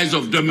exercise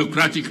of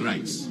democratic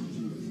rights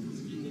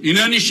in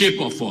any shape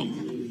or form.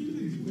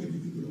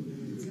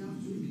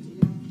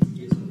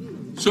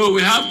 So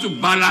we have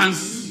to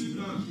balance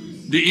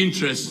the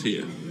interests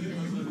here.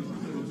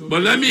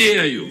 But let me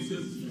hear you.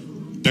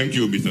 Thank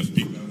you, Mr.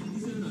 Speaker.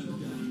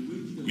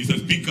 Mr.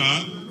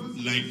 Speaker,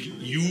 like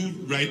you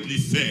rightly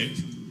said,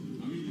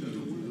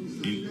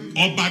 in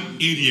urban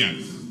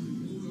areas,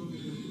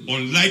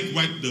 unlike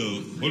what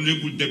the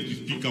Honorable Deputy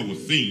Speaker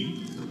was saying,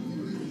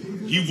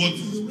 he was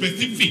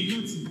specific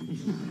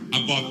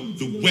about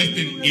the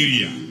Western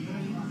area.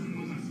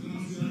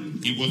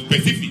 He was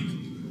specific.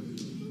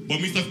 But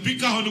Mr.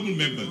 Speaker, honorable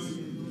members,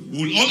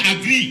 We'll all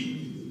agree.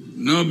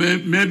 No,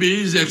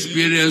 maybe his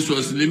experience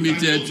was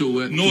limited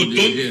to No, to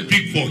don't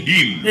speak for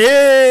him.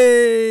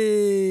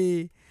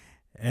 Hey!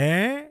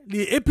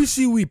 The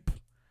APC whip.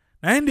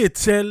 And they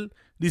tell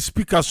the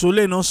speaker, so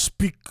let not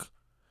speak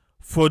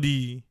for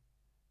the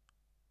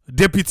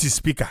deputy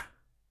speaker.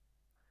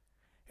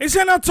 He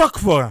said not talk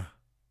for her.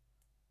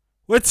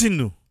 What's he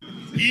know?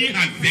 He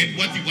has said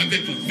what he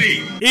wanted to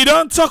say. He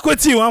don't talk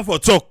what he want for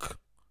talk.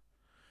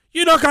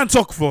 You don't can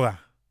talk for her.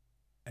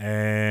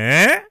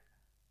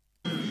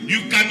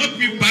 You cannot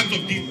be part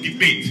of this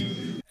debate.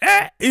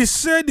 He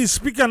said the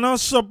speaker not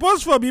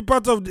supposed to be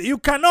part of you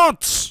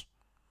cannot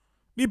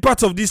be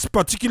part of this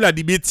particular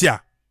debate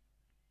here.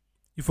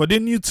 If you're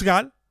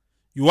neutral,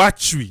 you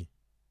watch we.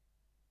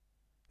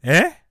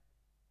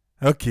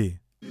 Okay.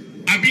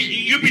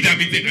 You be the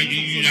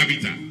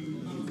arbiter.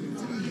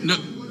 No,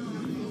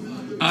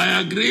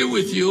 I agree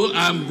with you.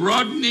 I'm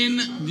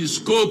broadening the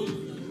scope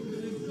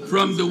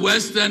from the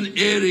western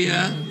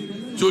area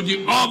to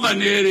the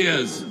urban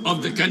areas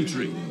of the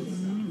country.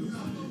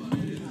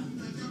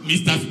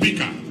 Mr.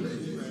 Speaker.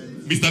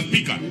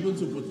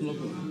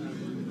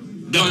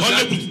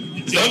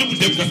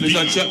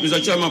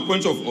 Mr. Chairman,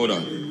 point of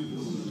order.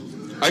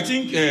 I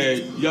think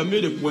you have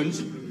made a point.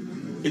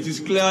 It is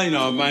clear in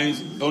our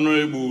minds,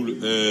 Honorable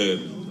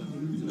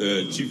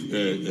Chief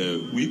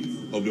Whip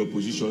of the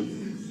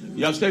opposition.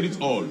 You have said it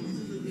all.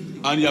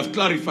 And you have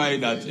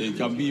clarified that it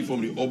can be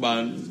from the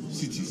urban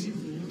cities.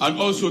 And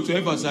also to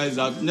emphasize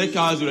that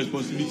NECA has the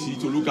responsibility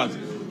to look at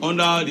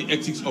under the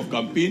ethics of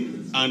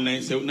campaign and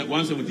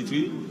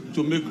 173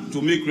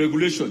 to make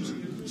regulations.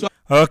 So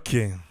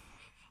okay.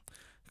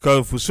 Because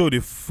if we saw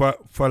the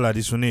follow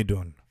this one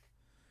done.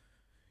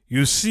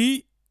 You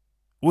see,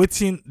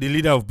 waiting the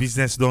leader of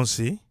business don't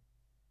say,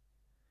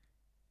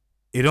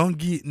 it don't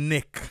give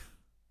neck.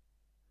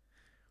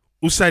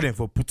 Who side them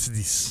for put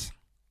this?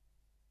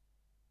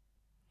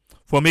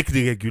 For make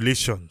the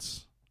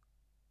regulations.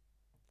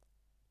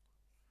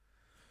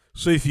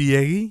 So if you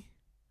hear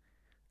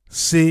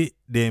say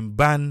them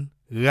ban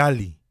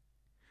rally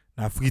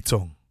na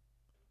Freetown,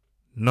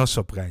 no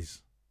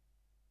surprise.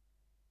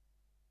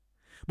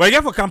 But you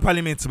get for camp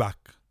parliament back.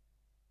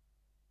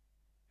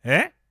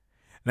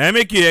 Now you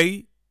make you hear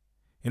you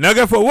not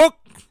get for work.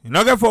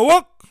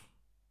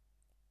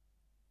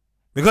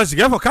 Because you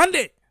get for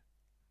candidate.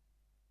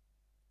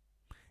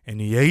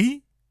 And you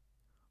hear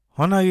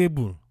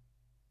Honorable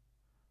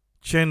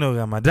Cheno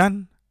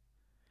Ramadan,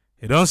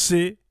 he don't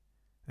say,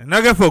 and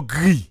not get for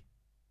gree.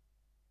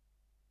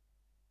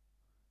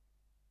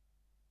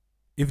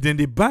 If then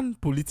they ban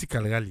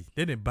political rally,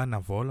 then they ban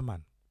them for all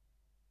man.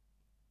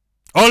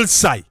 All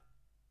side.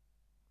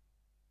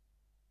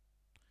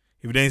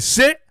 If they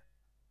say,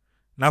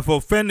 now for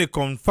offend a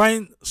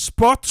confined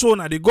sport zone,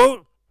 and they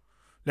go,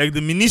 like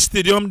the mini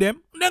stadium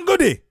them, then go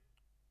there.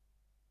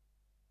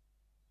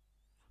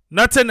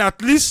 Nothing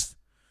at least,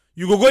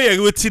 you go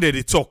here waiting that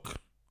they talk.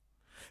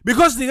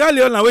 Because the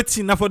rally all na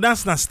waiting na for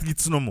dance na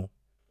streets no more.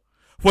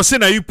 For say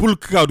na you pull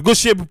crowd, go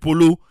shape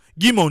polo,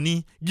 give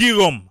money, give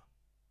rum.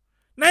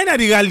 Na in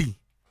the rally.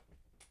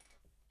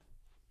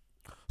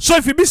 So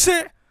if you be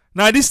say,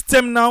 now this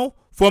time now,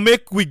 for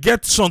make we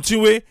get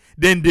something way,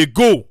 then they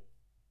go.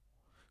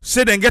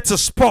 Say then get a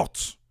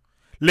spot.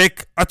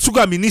 Like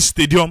Atuga Mini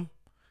Stadium.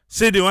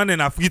 Say the one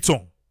in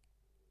Freetown.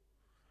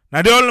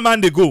 Now the old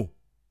man they go.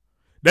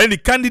 Then the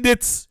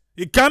candidates,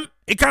 he can't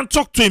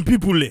talk to him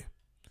people there.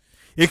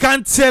 He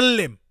can't tell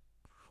them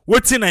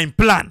what's in him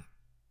plan.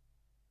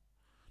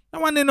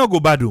 That one they not go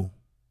bad though.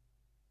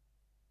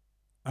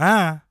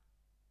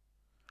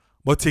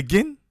 But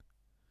again,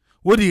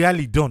 what the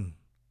rally done?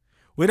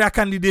 Where the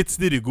candidates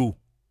did they go?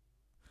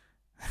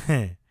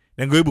 Then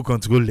go able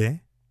control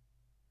there.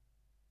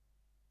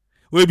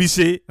 We be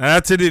say, na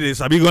that day they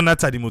sabi go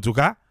nata the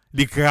motoka,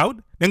 the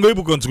crowd, then go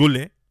able control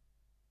there.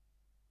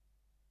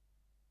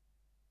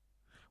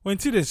 When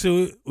they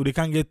say they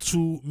can get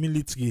 2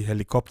 military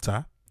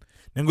helicopter,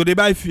 then go they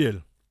buy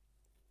fuel.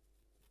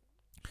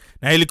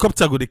 Now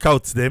helicopter go they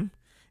count them,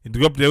 it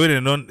drop the way they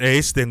don't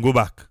then go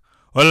back.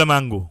 All the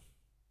man go.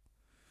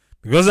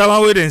 Because that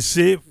one way they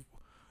say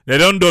they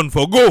don't done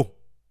for go.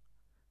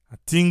 I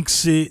think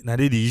say na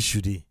they the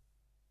issue dey.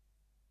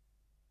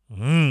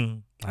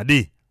 Na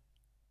dey.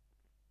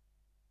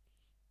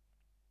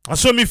 I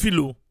saw me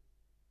feel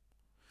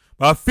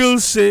but I feel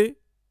say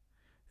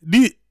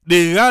the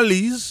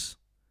rallies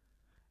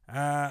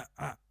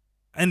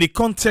and the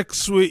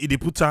context where they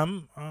put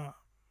them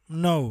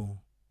no.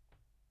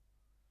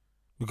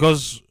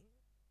 Because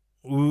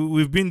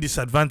we've been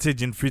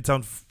disadvantaged in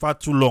Freetown far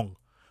too long.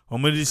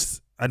 When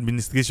this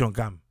administration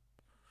come.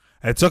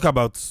 I talk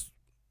about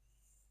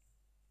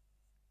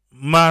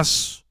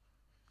mass,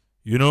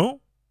 the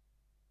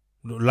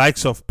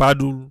likes of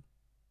Padul,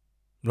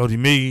 Lord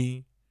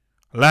May,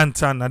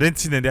 Lantern, I don't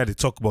think that they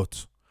talk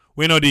about.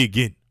 We know they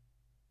again.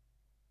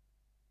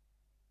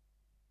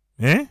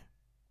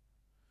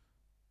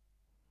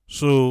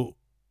 So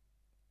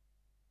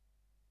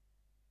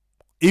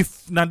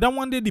if now that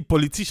one day the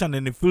politician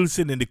and the feel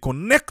say then they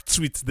connect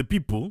with the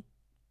people,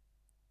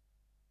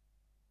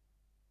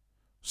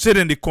 say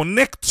then they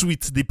connect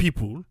with the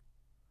people,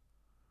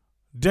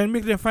 then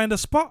make them find a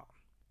spot.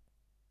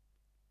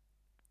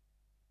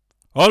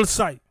 All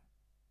side.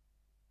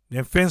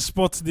 Then fence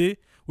spot there.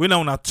 When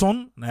una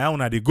turn, now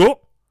una they go.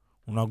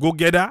 Una go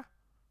gather.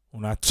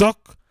 Una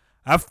talk.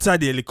 After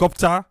the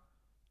helicopter,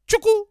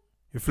 chuku,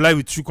 you fly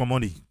with you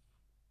commodity.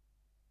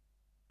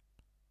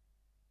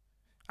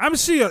 I'm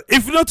serious.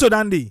 If not to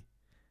Dandy,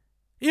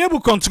 you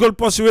able control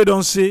possible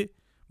don't say,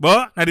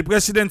 but now the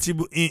president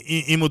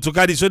in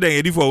motokadi so they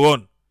ready for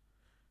one.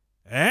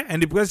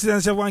 And the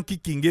president say one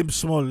kicking game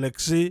small, like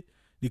say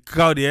the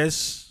crowd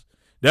yes.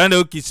 Then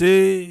okay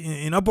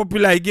say not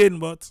popular again,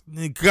 but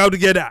the crowd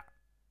together.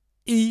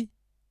 If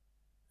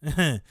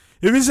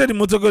you say the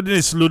motokadi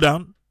is slow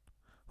down,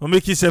 or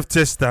make yourself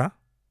tester.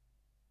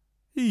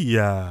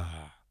 Yeah.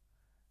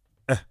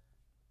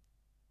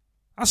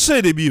 I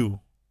say the view.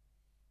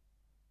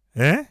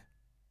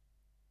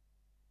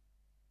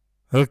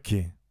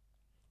 Okay.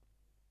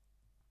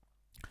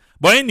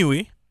 But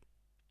anyway,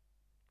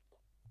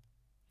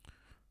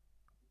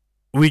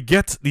 we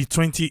get the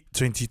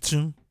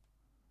 2022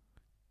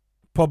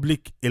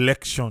 Public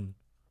Election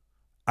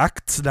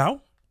Act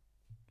now.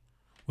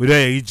 We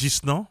don't hear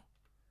just now.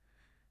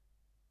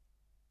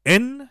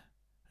 And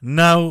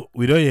now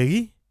we don't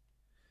hear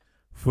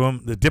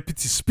from the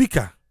Deputy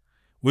Speaker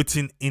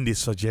waiting in the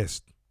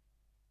suggest.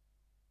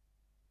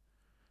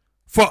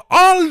 For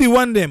all the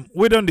one them,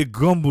 we don't the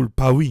grumble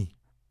pawi.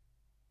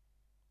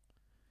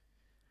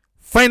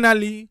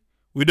 Finally,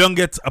 we don't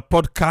get a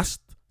podcast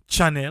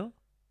channel.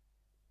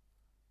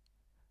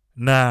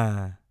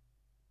 Na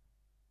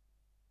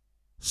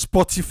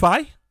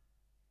Spotify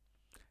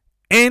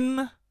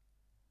and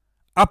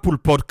Apple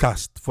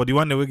Podcast for the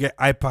one that we get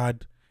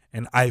iPad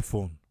and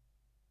iPhone.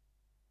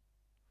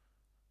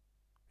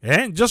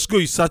 Just go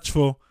you search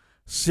for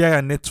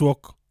Sierra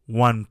Network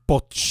One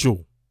Pot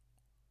Show.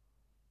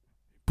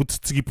 Put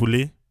triple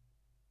A.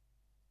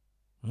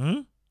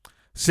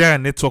 Sierra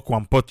Network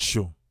One Pot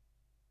Show.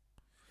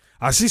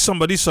 I see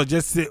somebody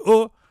suggest say,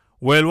 oh,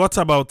 well, what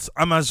about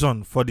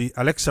Amazon for the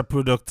Alexa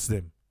products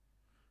them?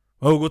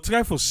 Well, we'll go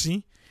try for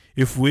see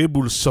if we're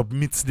able to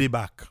submit the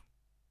back.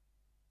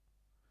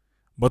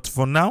 But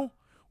for now,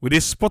 with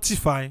this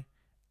Spotify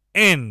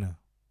and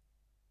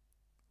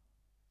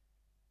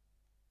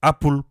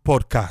Apple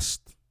Podcast.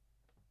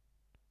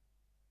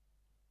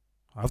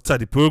 After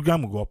the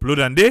program, we go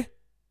upload and day.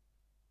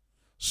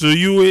 So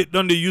you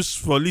don't they use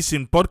for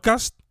listen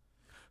podcast?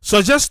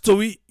 Suggest to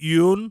we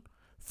your own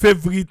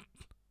favorite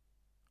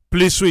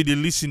place where they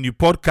listen your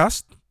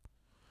podcast,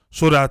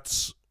 so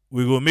that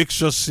we go make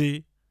sure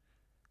say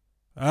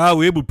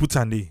we able put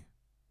on day.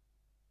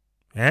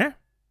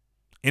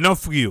 Enough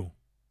free.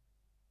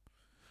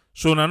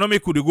 So una no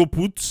make we go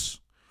put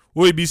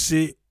we be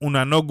say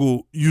una no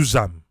go use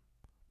them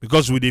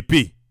because we they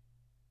pay.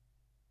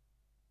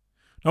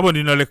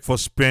 Nobody no like for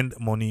spend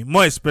money,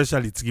 more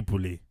especially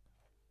AAA.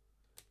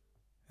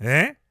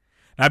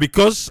 Now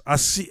because I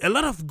see a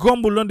lot of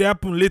gumble on the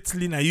happen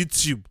lately on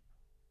YouTube.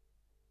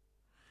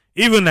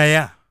 Even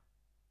now.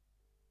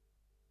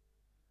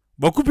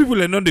 But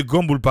people are not the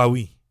gumble per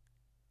we.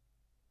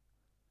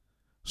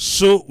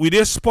 So with the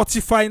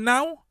Spotify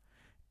now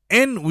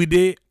and with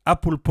the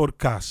Apple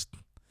Podcast.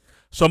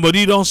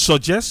 Somebody don't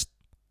suggest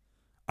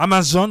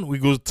Amazon, we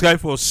go try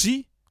for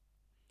see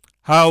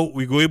how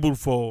we go able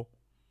for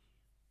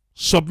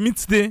submit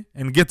there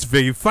and get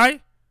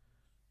verified.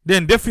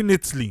 Then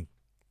definitely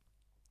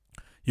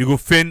you go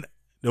find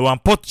the One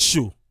Pot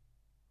Show.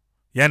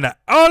 Yanda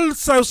all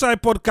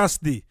Southside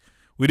podcast day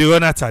we dey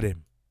run after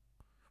them.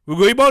 We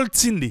go able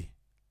thing.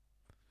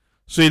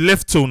 So he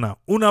left to now.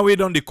 Una way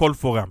down the call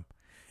for him.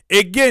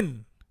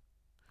 Again,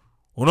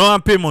 we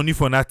don't pay money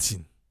for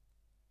nothing.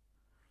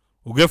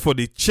 We get for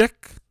the check,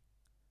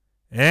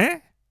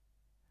 the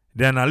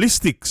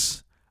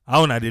analytics.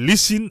 How una they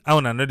listen, how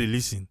una not they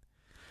listen.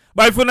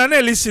 But if una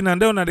not listen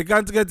and then una they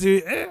can't get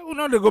it, we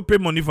not they go pay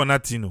money for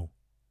nothing, no.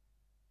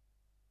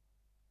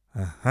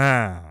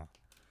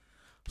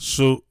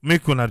 So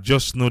make una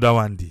just know that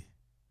one day.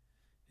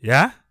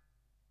 Yeah?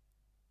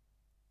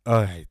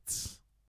 Alright.